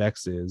Knights of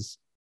X is,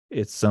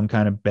 it's some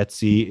kind of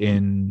Betsy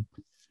in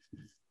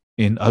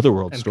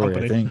Otherworld story,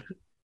 company. I think.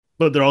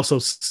 But they're also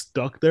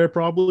stuck there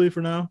probably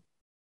for now.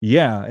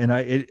 Yeah, and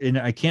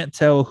I can't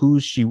tell who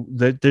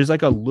there's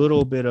like a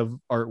little bit of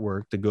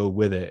artwork to go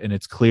with it, and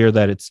it's clear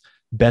that it's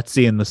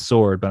Betsy and the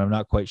sword, but I'm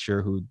not quite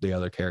sure who the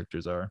other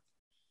characters are.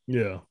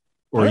 Yeah.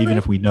 Or even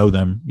if we know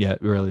them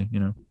yet, really, you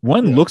know.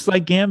 One looks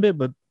like Gambit,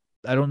 but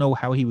I don't know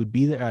how he would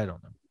be there. I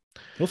don't know.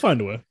 We'll find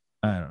a way.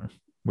 I don't know.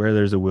 Where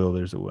there's a will,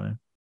 there's a way.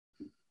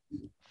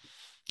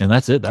 And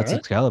that's it. That's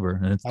Excalibur,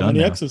 and it's done. How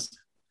many X's?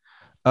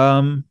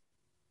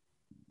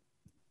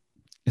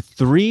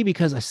 3,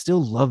 because I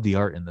still love the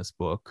art in this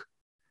book.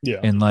 Yeah.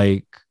 And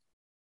like,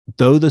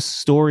 though the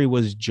story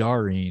was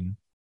jarring,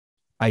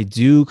 I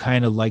do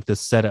kind of like the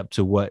setup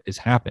to what is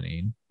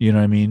happening. You know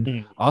what I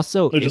mean?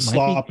 Also, it's just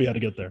sloppy how to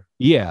get there.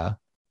 Yeah.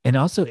 And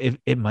also, if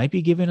it might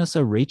be giving us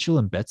a Rachel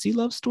and Betsy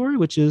love story,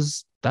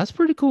 that's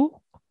pretty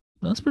cool.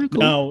 That's pretty cool.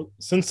 Now,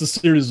 since the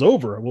series is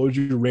over, what would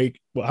you rate?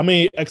 Well, how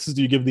many X's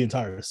do you give the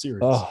entire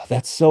series? Oh,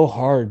 that's so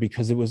hard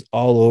because it was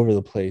all over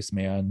the place,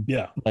 man.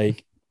 Yeah.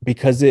 Like,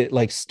 because it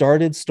like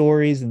started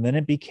stories and then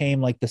it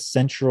became like the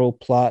central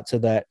plot to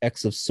that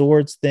X of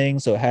Swords thing.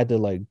 So it had to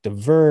like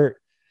divert.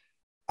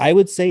 I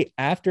would say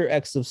after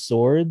X of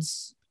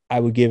Swords, I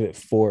would give it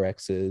 4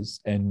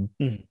 X's, and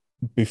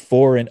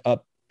before and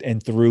up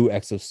and through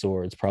X of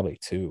Swords, probably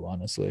 2,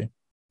 honestly.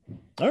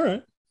 All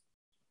right.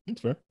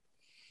 That's fair.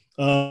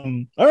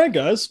 All right,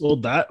 guys. Well,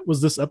 that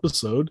was this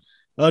episode.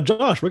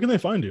 Josh, where can they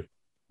find you?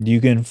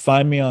 You can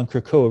find me on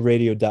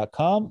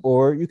krakoaradio.com,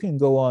 or you can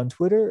go on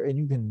Twitter and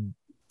you can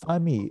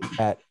find me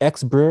at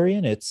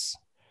Xbrarian. It's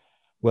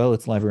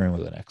librarian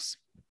with an X.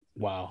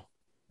 Wow.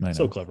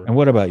 So clever. And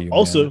what about you?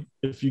 Also, man?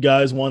 if you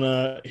guys want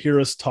to hear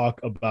us talk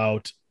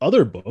about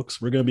other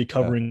books, we're going to be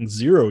covering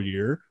Zero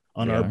Year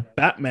on our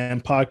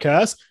Batman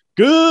podcast.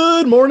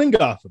 Good Morning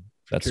Gotham.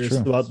 That's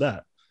curious true about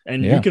that.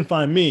 And you can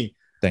find me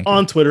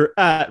on Twitter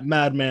at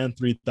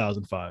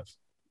Madman3005.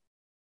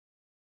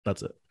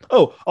 That's it.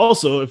 Oh,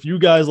 also, if you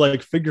guys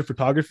like figure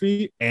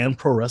photography and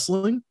pro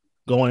wrestling,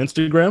 go on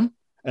Instagram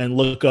and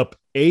look up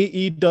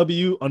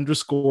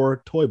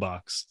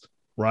AEW_Toybox,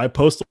 where I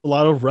post a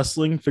lot of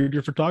wrestling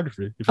figure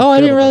photography. Oh,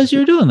 I didn't realize you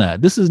were doing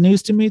that. This is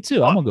news to me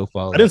too. I'm gonna go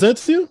follow. I didn't send it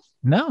to you?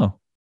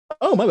 No.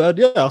 Oh, my bad.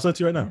 Yeah, I'll send it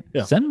to you right now.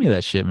 Yeah. Send me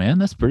that shit, man.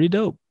 That's pretty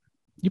dope.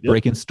 You're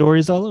breaking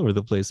stories all over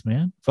the place,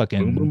 man.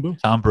 Fucking boom, boom, boom.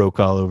 Tom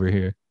Brokaw over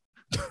here.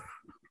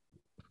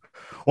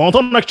 Well,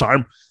 until next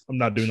time, I'm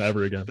not doing that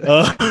ever again.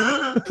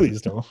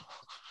 Please don't.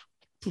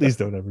 Please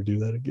don't ever do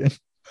that again.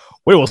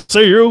 We will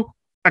see you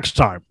next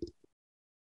time.